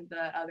or one of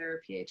the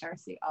other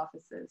PHRC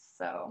offices.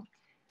 So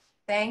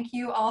thank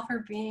you all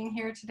for being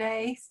here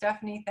today.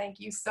 Stephanie, thank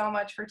you so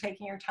much for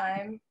taking your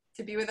time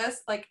to be with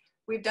us. Like,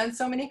 we've done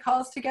so many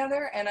calls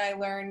together and I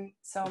learn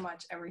so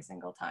much every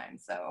single time.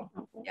 So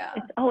yeah.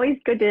 It's always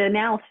good to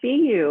now see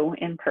you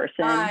in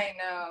person. I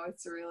know,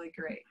 it's really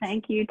great.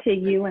 Thank you to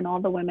you and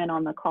all the women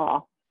on the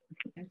call.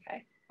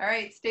 Okay. All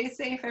right. Stay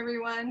safe,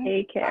 everyone.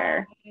 Take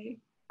care. Bye.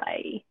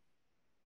 Bye.